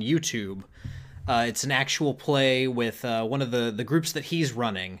on YouTube. It's an actual play with one of the groups that he's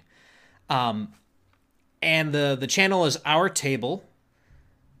running. And the channel is Our Table.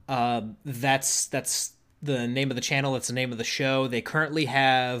 That's the name of the channel. That's the name of the show. They currently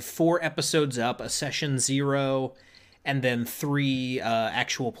have 4 episodes up, a session 0, and then 3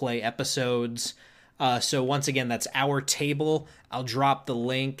 actual play episodes. So once again, that's Our Table. I'll drop the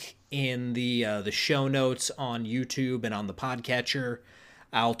link in the show notes on YouTube and on the podcatcher.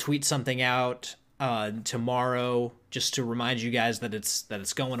 I'll tweet something out tomorrow just to remind you guys that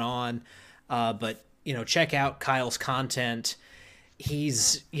it's going on. But check out Kyle's content.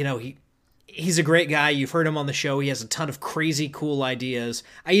 He's a great guy. You've heard him on the show. He has a ton of crazy cool ideas.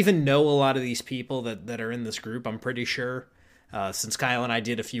 I even know a lot of these people that are in this group, I'm pretty sure, since Kyle and I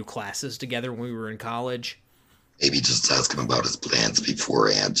did a few classes together when we were in college. Maybe just ask him about his plans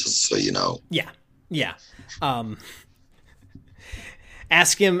beforehand, just so you know. Yeah.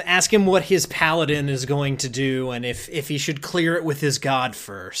 Ask him what his paladin is going to do, and if he should clear it with his god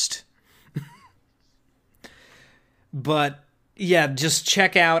first. But yeah, just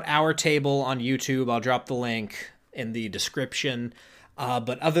check out Our Table on YouTube. I'll drop the link in the description.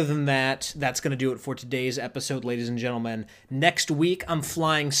 But other than that, that's going to do it for today's episode, ladies and gentlemen. Next week, I'm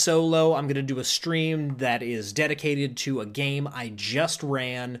flying solo. I'm going to do a stream that is dedicated to a game I just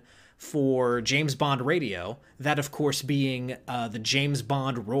ran for James Bond Radio. That, of course, being the James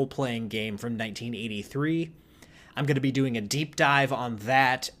Bond role-playing game from 1983. I'm going to be doing a deep dive on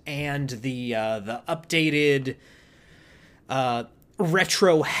that and the updated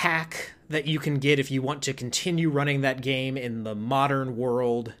retro hack that you can get if you want to continue running that game in the modern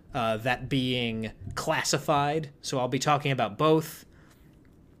world, that being classified. So I'll be talking about both.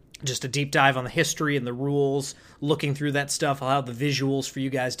 Just a deep dive on the history and the rules, looking through that stuff. I'll have the visuals for you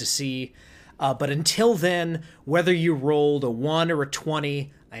guys to see. But until then, whether you rolled a 1 or a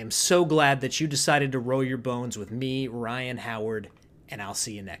 20, I am so glad that you decided to roll your bones with me, Ryan Howard, and I'll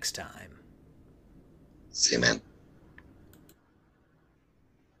see you next time. See you, man.